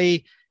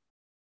 I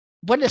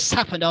when this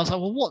happened, I was like,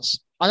 well,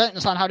 I don't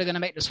understand how they're going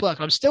to make this work.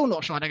 I'm still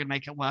not sure how they're going to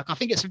make it work. I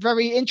think it's a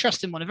very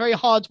interesting one, a very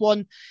hard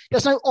one.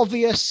 There's no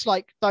obvious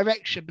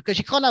direction because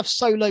you can't have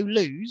Solo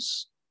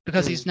lose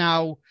because he's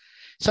now.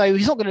 So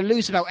he's not going to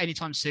lose about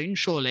anytime soon,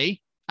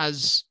 surely,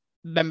 as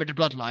member of the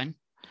bloodline.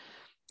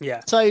 Yeah.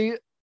 So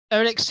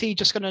NXT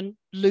just going to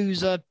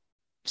lose a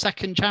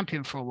second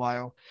champion for a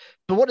while.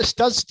 But what this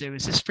does do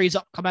is this frees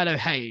up Carmelo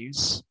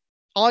Hayes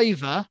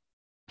either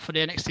for the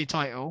NXT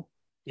title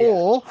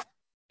or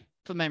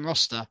for main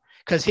roster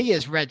because he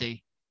is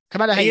ready.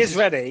 Carmelo Hayes is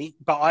ready,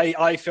 but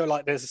I feel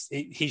like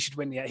he should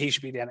win. He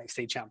should be the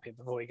NXT champion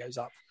before he goes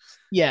up.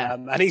 Yeah,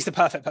 and he's the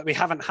perfect. But we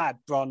haven't had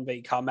Braun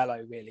v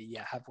Carmelo really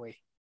yet, have we?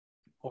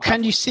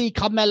 Can you see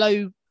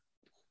Carmelo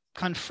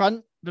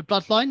confront the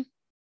bloodline?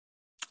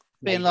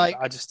 Being like,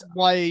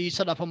 why are you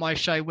set up on my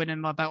show winning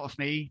my belt with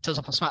me? He turns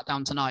up on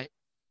SmackDown tonight.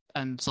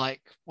 And it's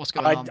like, what's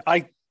going on?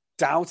 I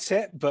doubt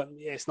it, but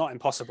it's not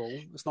impossible.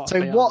 It's not.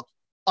 So what?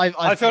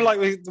 I feel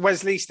like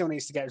Wesley still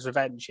needs to get his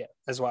revenge yet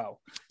as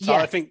well. So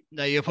I think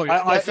no, you're probably.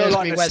 I feel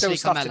like there's Wesley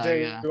still Carmelo,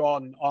 stuff to do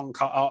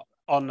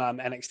on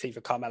NXT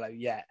for Carmelo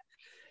yet.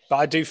 But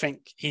I do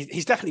think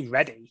he's definitely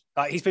ready.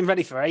 Like he's been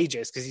ready for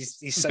ages because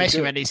he's so basically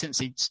good. ready since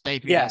he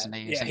debuted, hasn't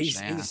he? Yeah,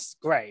 he's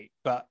great.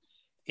 But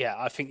yeah,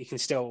 I think you can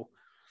still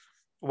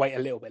wait a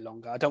little bit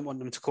longer. I don't want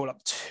them to call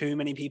up too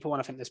many people, and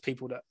I think there's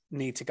people that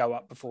need to go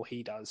up before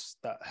he does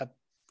that have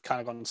kind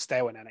of gone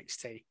stale in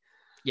NXT.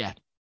 Yeah,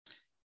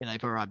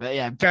 right. But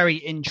yeah, very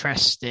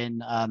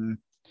interesting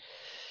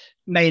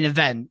main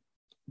event,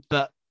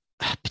 but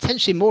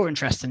potentially more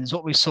interesting is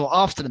what we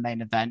saw after the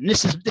main event. And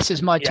this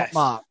is my top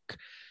mark.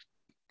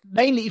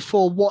 Mainly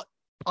for what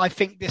I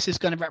think this is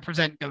going to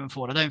represent going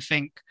forward. I don't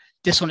think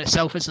this one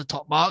itself is a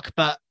top mark,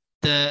 but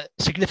the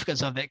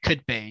significance of it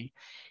could be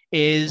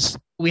is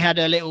we had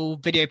a little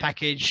video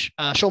package.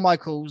 Shawn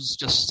Michaels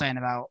just saying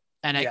about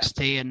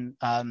NXT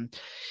and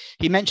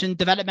he mentioned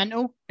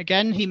developmental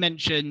again. He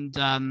mentioned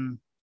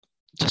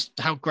just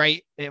how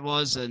great it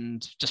was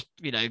and just,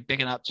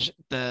 bigging up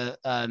the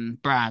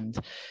brand.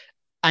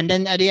 And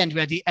then at the end, we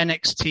had the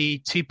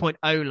NXT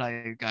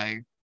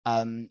 2.0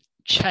 logo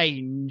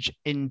change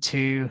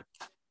into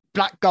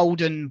black,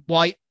 gold, and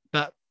white,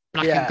 but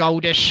black and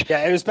goldish.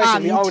 Yeah, it was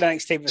basically the old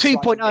NXT.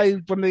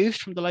 2.0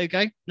 removed from the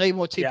logo, no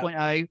more 2.0.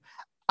 Yeah.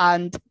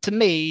 And to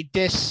me,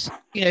 this,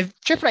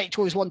 Triple H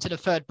always wanted a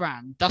third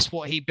brand. That's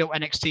what he built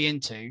NXT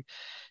into,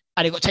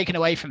 and it got taken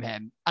away from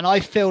him. And I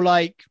feel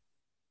like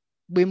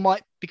we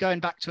might be going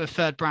back to a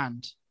third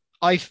brand.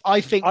 I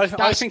think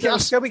it'll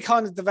still be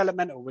kind of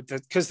developmental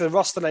because the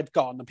roster they've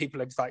got and the people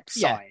they've signed.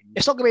 Yeah,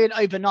 it's not going to be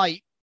an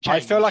overnight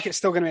change. I feel like it's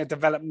still going to be a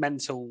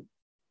developmental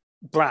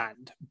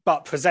brand,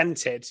 but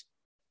presented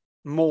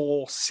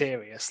more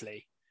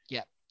seriously.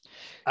 Yeah.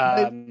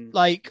 I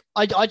miss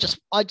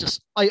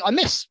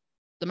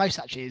the most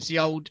actually is the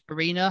old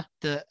arena,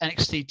 the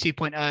NXT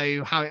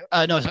 2.0,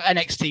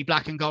 NXT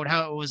black and gold,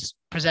 how it was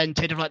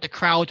presented, of like the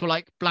crowd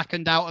were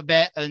blackened out a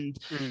bit, and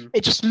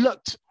it just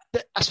looked,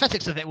 the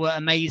aesthetics of it were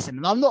amazing.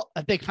 And I'm not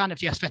a big fan of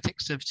the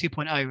aesthetics of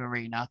 2.0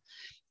 arena.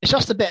 It's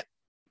just a bit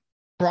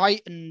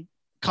bright and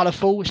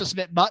colourful. It's just a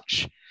bit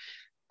much.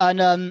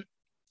 And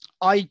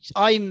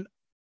I'm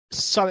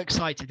so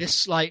excited.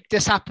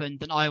 This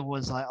happened and I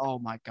was like, oh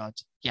my God,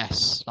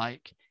 yes.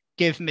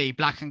 Give me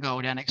black and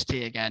gold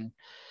NXT again.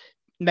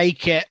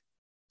 Make it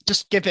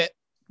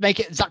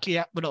exactly,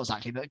 well, not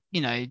exactly, but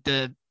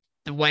the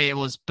way it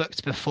was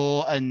booked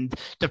before and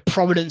the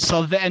prominence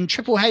of it, and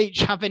Triple H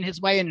having his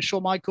way, and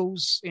Shawn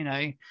Michaels,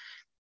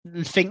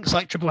 thinks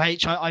like Triple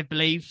H, I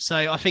believe. So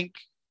I think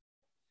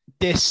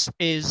this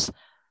is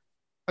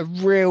a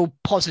real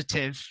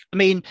positive. I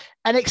mean,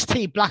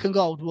 NXT Black and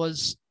Gold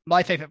was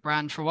my favorite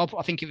brand for a while.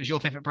 I think it was your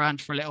favorite brand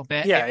for a little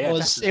bit.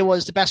 It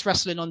was the best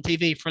wrestling on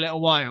TV for a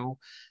little while.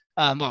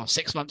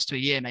 6 months to a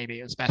year, maybe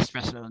it was best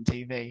wrestling on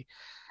TV.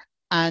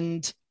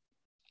 And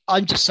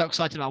I'm just so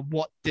excited about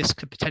what this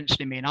could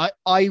potentially mean.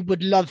 I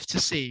would love to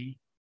see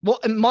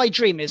my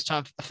dream is to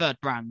have a third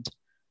brand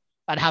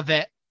and have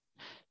it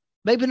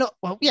maybe not,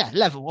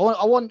 level.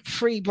 I want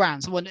 3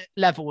 brands. I want it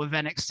level with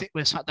NXT,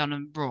 with SmackDown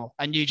and Raw.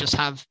 And you just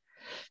have,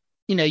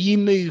 you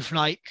move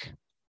like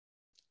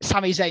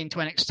Sami Zayn to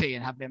NXT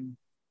and have him.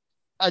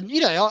 And,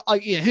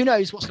 who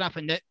knows what's going to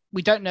happen.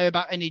 We don't know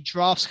about any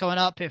drafts coming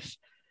up.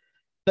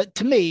 But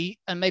to me,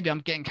 and maybe I'm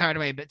getting carried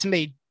away, but to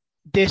me,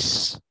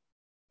 this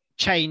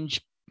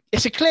change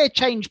it's a clear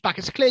change back.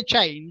 It's a clear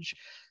change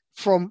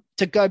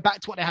to go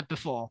back to what they had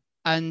before.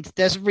 And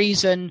there's a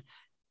reason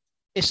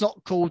it's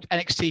not called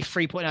NXT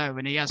 3.0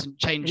 and he hasn't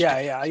changed.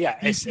 Yeah.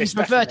 He's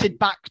reverted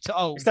back to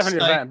old. It's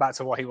definitely reverting back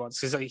to what he wants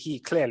because he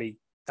clearly,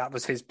 that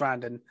was his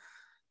brand. And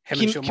can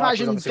you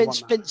imagine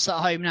Vince at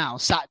home now,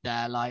 sat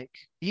there like,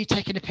 are you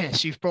taking a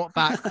piss? You've brought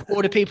back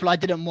all the people I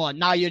didn't want.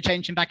 Now you're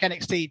changing back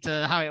NXT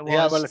to how it was.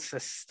 Yeah, well,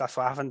 that's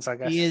what happens, I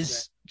guess. He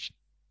is,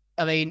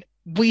 I mean,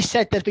 we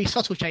said there'd be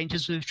subtle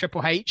changes with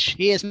Triple H.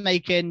 He is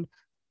making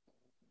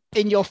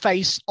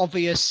in-your-face,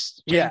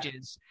 obvious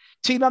changes.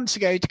 2 months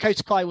ago,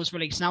 Dakota Kai was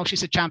released. Now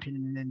she's a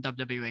champion in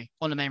WWE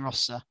on the main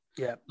roster.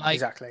 Yeah,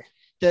 exactly.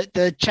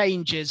 The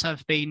changes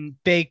have been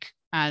big,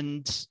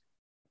 and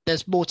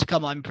there's more to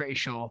come, I'm pretty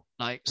sure.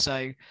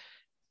 So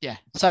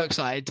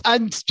excited.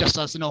 And just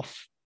as an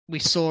off, we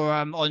saw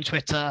on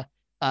Twitter,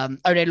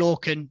 Oney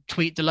Lorcan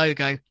tweet the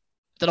logo.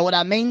 Don't know what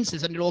that means.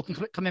 Is Oney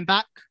Lorcan coming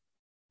back?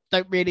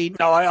 Don't really.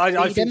 No,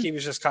 I think he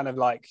was just kind of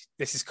like,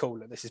 this is cool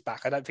that this is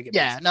back. I don't think it.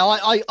 Yeah, no,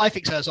 I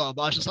think so as well.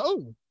 But I was just like,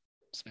 oh,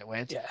 it's a bit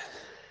weird. Yeah.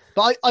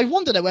 But I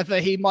wonder though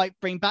whether he might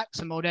bring back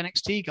some old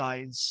NXT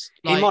guys.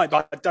 He might,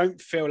 but I don't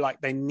feel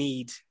like they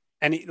need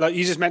any. Like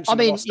you just mentioned,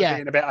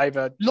 being a bit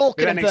over.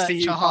 Lorcan and NXT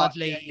Birch are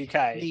hardly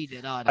UK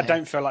needed, are they? I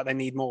don't feel like they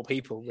need more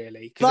people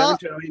really, because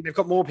they've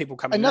got more people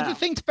coming. Another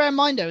thing to bear in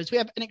mind though is we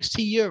have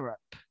NXT Europe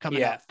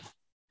coming up,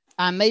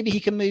 and maybe he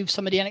can move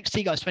some of the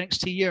NXT guys to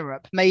NXT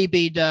Europe.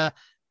 Maybe the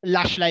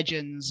Lash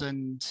Legends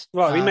and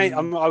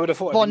I would have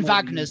thought Von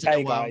Wagner's in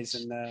the guys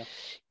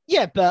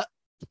world.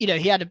 And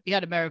he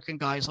had American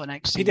guys on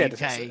NXT. He did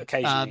UK.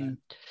 Occasionally.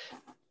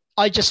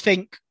 I just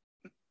think,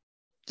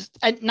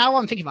 and now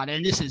I'm thinking about it,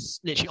 and this is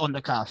literally on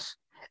the cuff.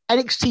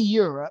 NXT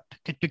Europe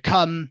could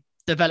become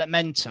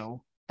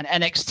developmental, and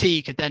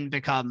NXT could then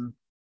become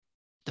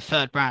the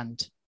third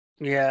brand.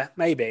 Yeah,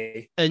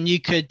 maybe. And you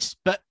could,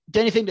 but the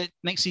only thing that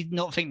makes you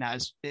not think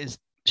that is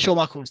Shawn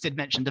Michaels did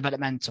mention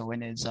developmental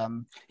in his I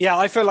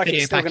feel like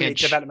it's still package. going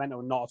to be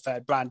developmental, not a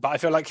third brand. But I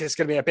feel like it's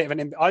going to be a bit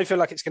of I feel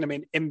like it's going to be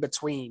an in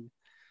between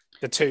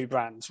the two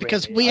brands, really.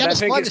 Because we had a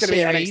Survivor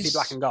Series. NXT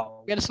Black and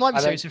Gold. We had a Survivor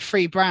Series with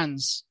 3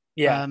 brands.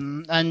 Yeah,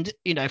 and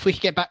if we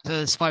could get back to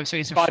the Survivor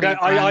Series,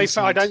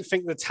 I don't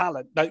think the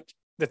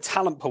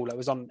talent pool that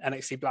was on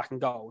NXT Black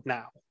and Gold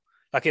now.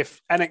 Like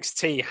if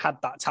NXT had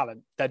that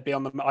talent, I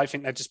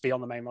think they'd just be on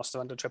the main roster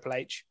under Triple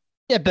H.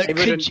 Yeah, but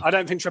I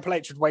don't think Triple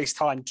H would waste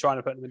time trying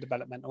to put them in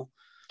developmental.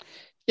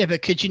 Yeah,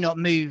 but could you not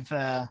move?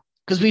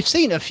 Because we've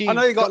seen a few. I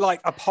know you got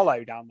like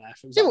Apollo down there.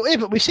 For example. Yeah,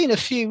 but we've seen a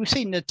few. We've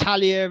seen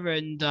Natalia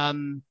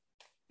and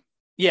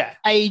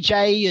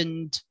AJ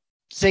and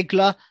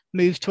Ziggler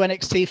move to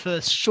NXT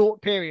for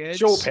short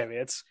periods.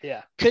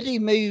 Yeah. Could he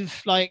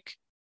move like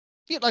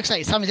I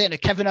say, Sami Zayn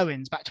and Kevin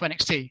Owens back to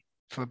NXT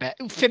for a bit?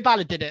 Finn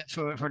Balor did it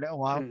for a little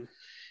while.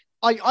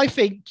 I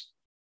think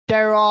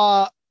there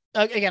are.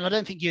 Again, I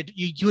don't think you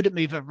wouldn't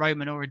move a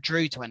Roman or a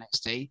Drew to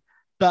NXT,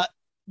 but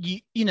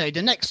the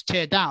next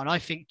tier down, I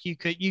think you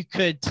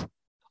could.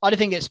 I don't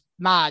think it's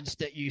mad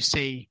that you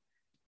see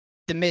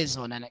The Miz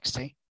on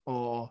NXT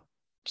or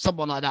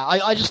someone like that.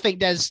 I just think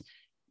there's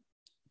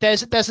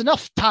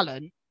enough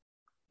talent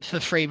for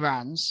 3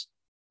 brands.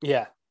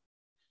 Yeah.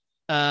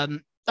 I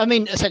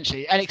mean,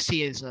 essentially,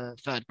 NXT is a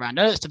third brand.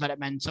 I know it's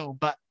developmental,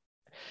 but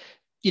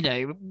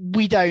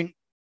we don't.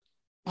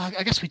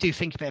 I guess we do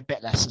think of it a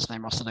bit less as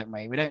main roster, don't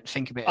we? We don't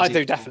think of it. I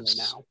do definitely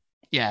now.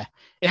 Yeah,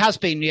 it has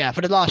been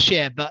for the last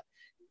year, but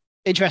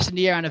interesting,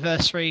 the year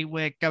anniversary,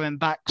 we're going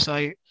back.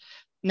 So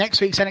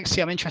next week's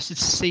NXT, I'm interested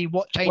to see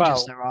what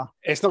changes there are.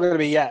 It's not going to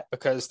be yet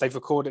because they've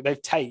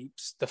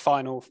taped the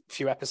final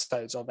few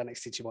episodes of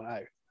NXT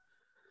 2.0.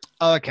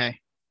 Oh, okay.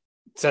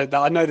 So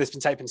I know there's been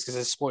tapings because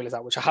there's spoilers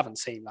out, which I haven't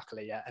seen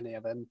luckily yet, any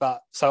of them.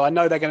 But so I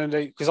know they're going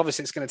to do, because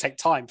obviously it's going to take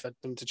time for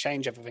them to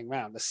change everything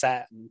around, the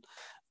set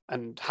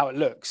and how it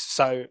looks.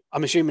 So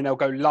I'm assuming they'll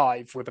go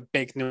live with a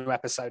big new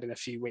episode in a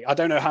few weeks. I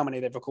don't know how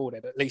many they've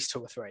recorded, at least 2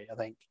 or 3, I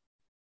think.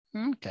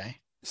 Okay.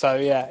 So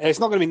yeah,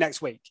 it's not going to be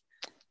next week.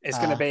 It's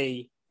going to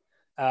be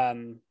a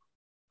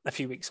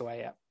few weeks away,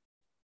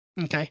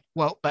 yeah. Okay.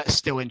 Well, that's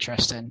still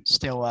interesting.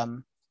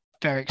 Still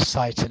very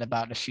excited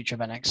about the future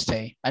of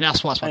NXT. And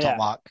that's why it's my top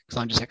mark,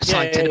 because I'm just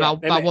excited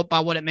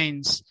about what it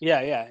means. Yeah.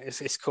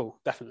 It's cool,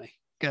 definitely.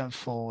 Going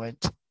forward.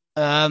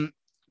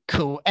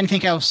 Cool.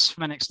 Anything else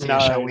from NXT?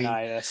 Shall we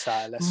let's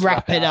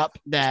wrap it up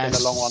there? It's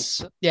been a long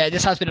one. Yeah,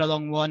 this has been a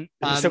long one.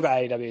 We've still got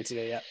AEW to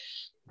do, yeah.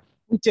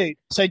 We do.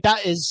 So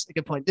that is a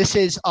good point. This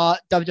is our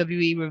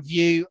WWE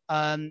review.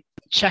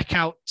 Check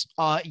out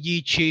our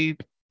YouTube,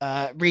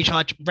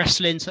 Recharge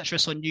Wrestling. Search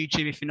us on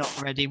YouTube if you're not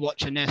already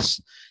watching this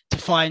to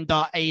find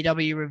our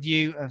AEW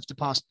review of the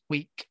past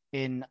week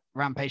in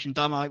Rampage and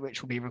Dynamite,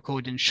 which will be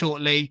recording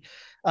shortly.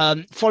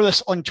 Follow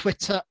us on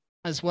Twitter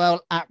as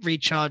well at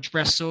Recharge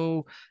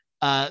Wrestle.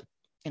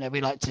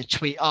 We like to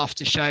tweet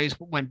after shows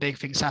when big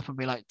things happen.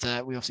 We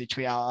obviously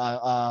tweet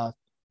out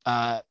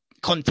our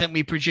content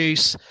we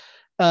produce.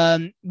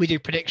 We do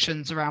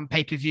predictions around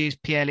pay-per-views,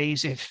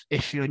 PLEs,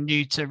 if you're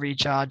new to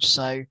Recharge.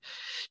 So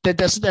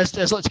there's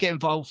a lot to get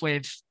involved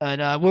with,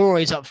 and we're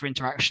always up for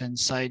interaction.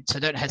 So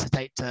don't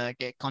hesitate to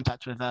get in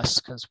contact with us,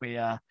 because we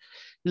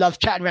love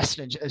chatting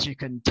wrestling, as you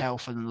can tell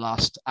from the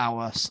last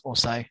hour or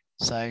so.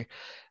 So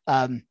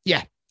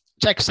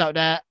check us out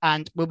there,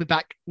 and we'll be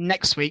back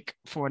next week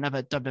for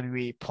another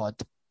WWE pod.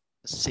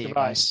 See you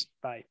guys.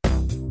 Bye.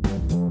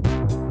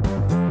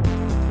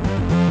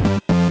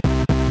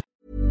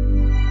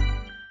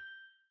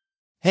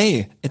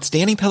 Hey, it's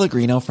Danny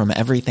Pellegrino from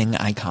Everything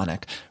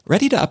Iconic.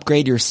 Ready to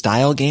upgrade your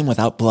style game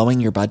without blowing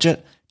your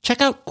budget?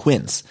 Check out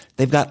Quince.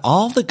 They've got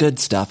all the good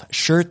stuff,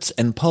 shirts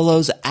and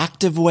polos,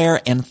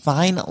 activewear, and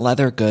fine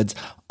leather goods,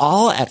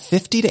 all at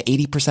 50 to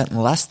 80%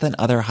 less than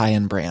other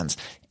high-end brands.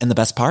 And the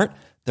best part?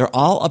 They're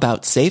all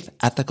about safe,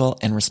 ethical,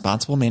 and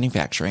responsible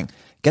manufacturing.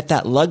 Get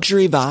that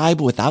luxury vibe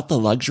without the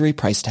luxury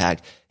price tag.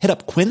 Hit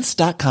up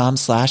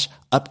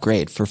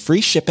quince.com/upgrade for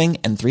free shipping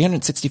and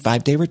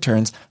 365-day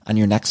returns on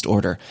your next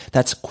order.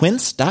 That's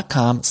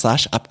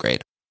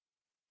quince.com/upgrade.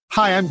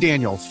 Hi, I'm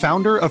Daniel,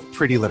 founder of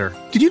Pretty Litter.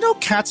 Did you know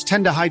cats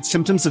tend to hide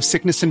symptoms of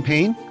sickness and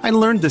pain? I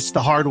learned this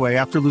the hard way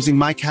after losing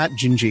my cat,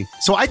 Gingy.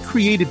 So I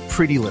created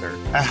Pretty Litter,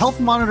 a health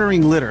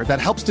monitoring litter that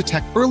helps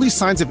detect early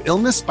signs of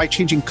illness by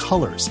changing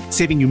colors,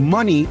 saving you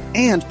money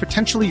and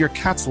potentially your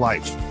cat's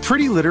life.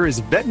 Pretty Litter is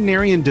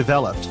veterinarian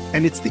developed,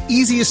 and it's the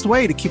easiest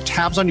way to keep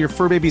tabs on your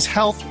fur baby's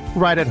health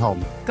right at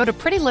home. Go to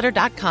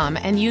prettylitter.com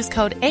and use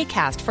code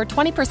ACAST for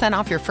 20%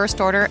 off your first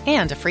order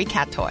and a free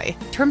cat toy.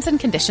 Terms and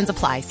conditions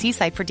apply. See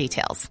site for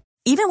details.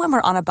 Even when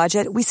we're on a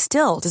budget, we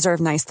still deserve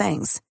nice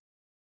things.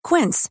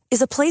 Quince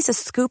is a place to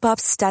scoop up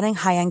stunning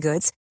high-end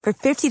goods for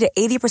 50 to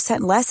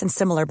 80% less than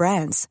similar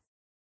brands.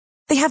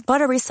 They have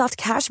buttery soft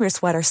cashmere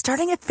sweaters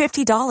starting at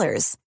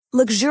 $50,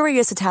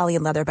 luxurious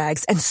Italian leather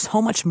bags, and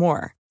so much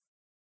more.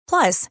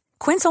 Plus,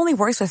 Quince only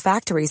works with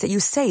factories that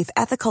use safe,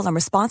 ethical, and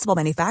responsible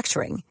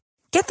manufacturing.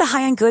 Get the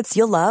high-end goods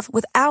you'll love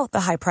without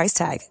the high price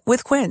tag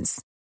with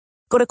Quince.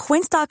 Go to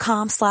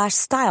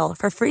quince.com/style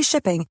for free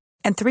shipping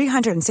and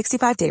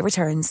 365-day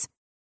returns.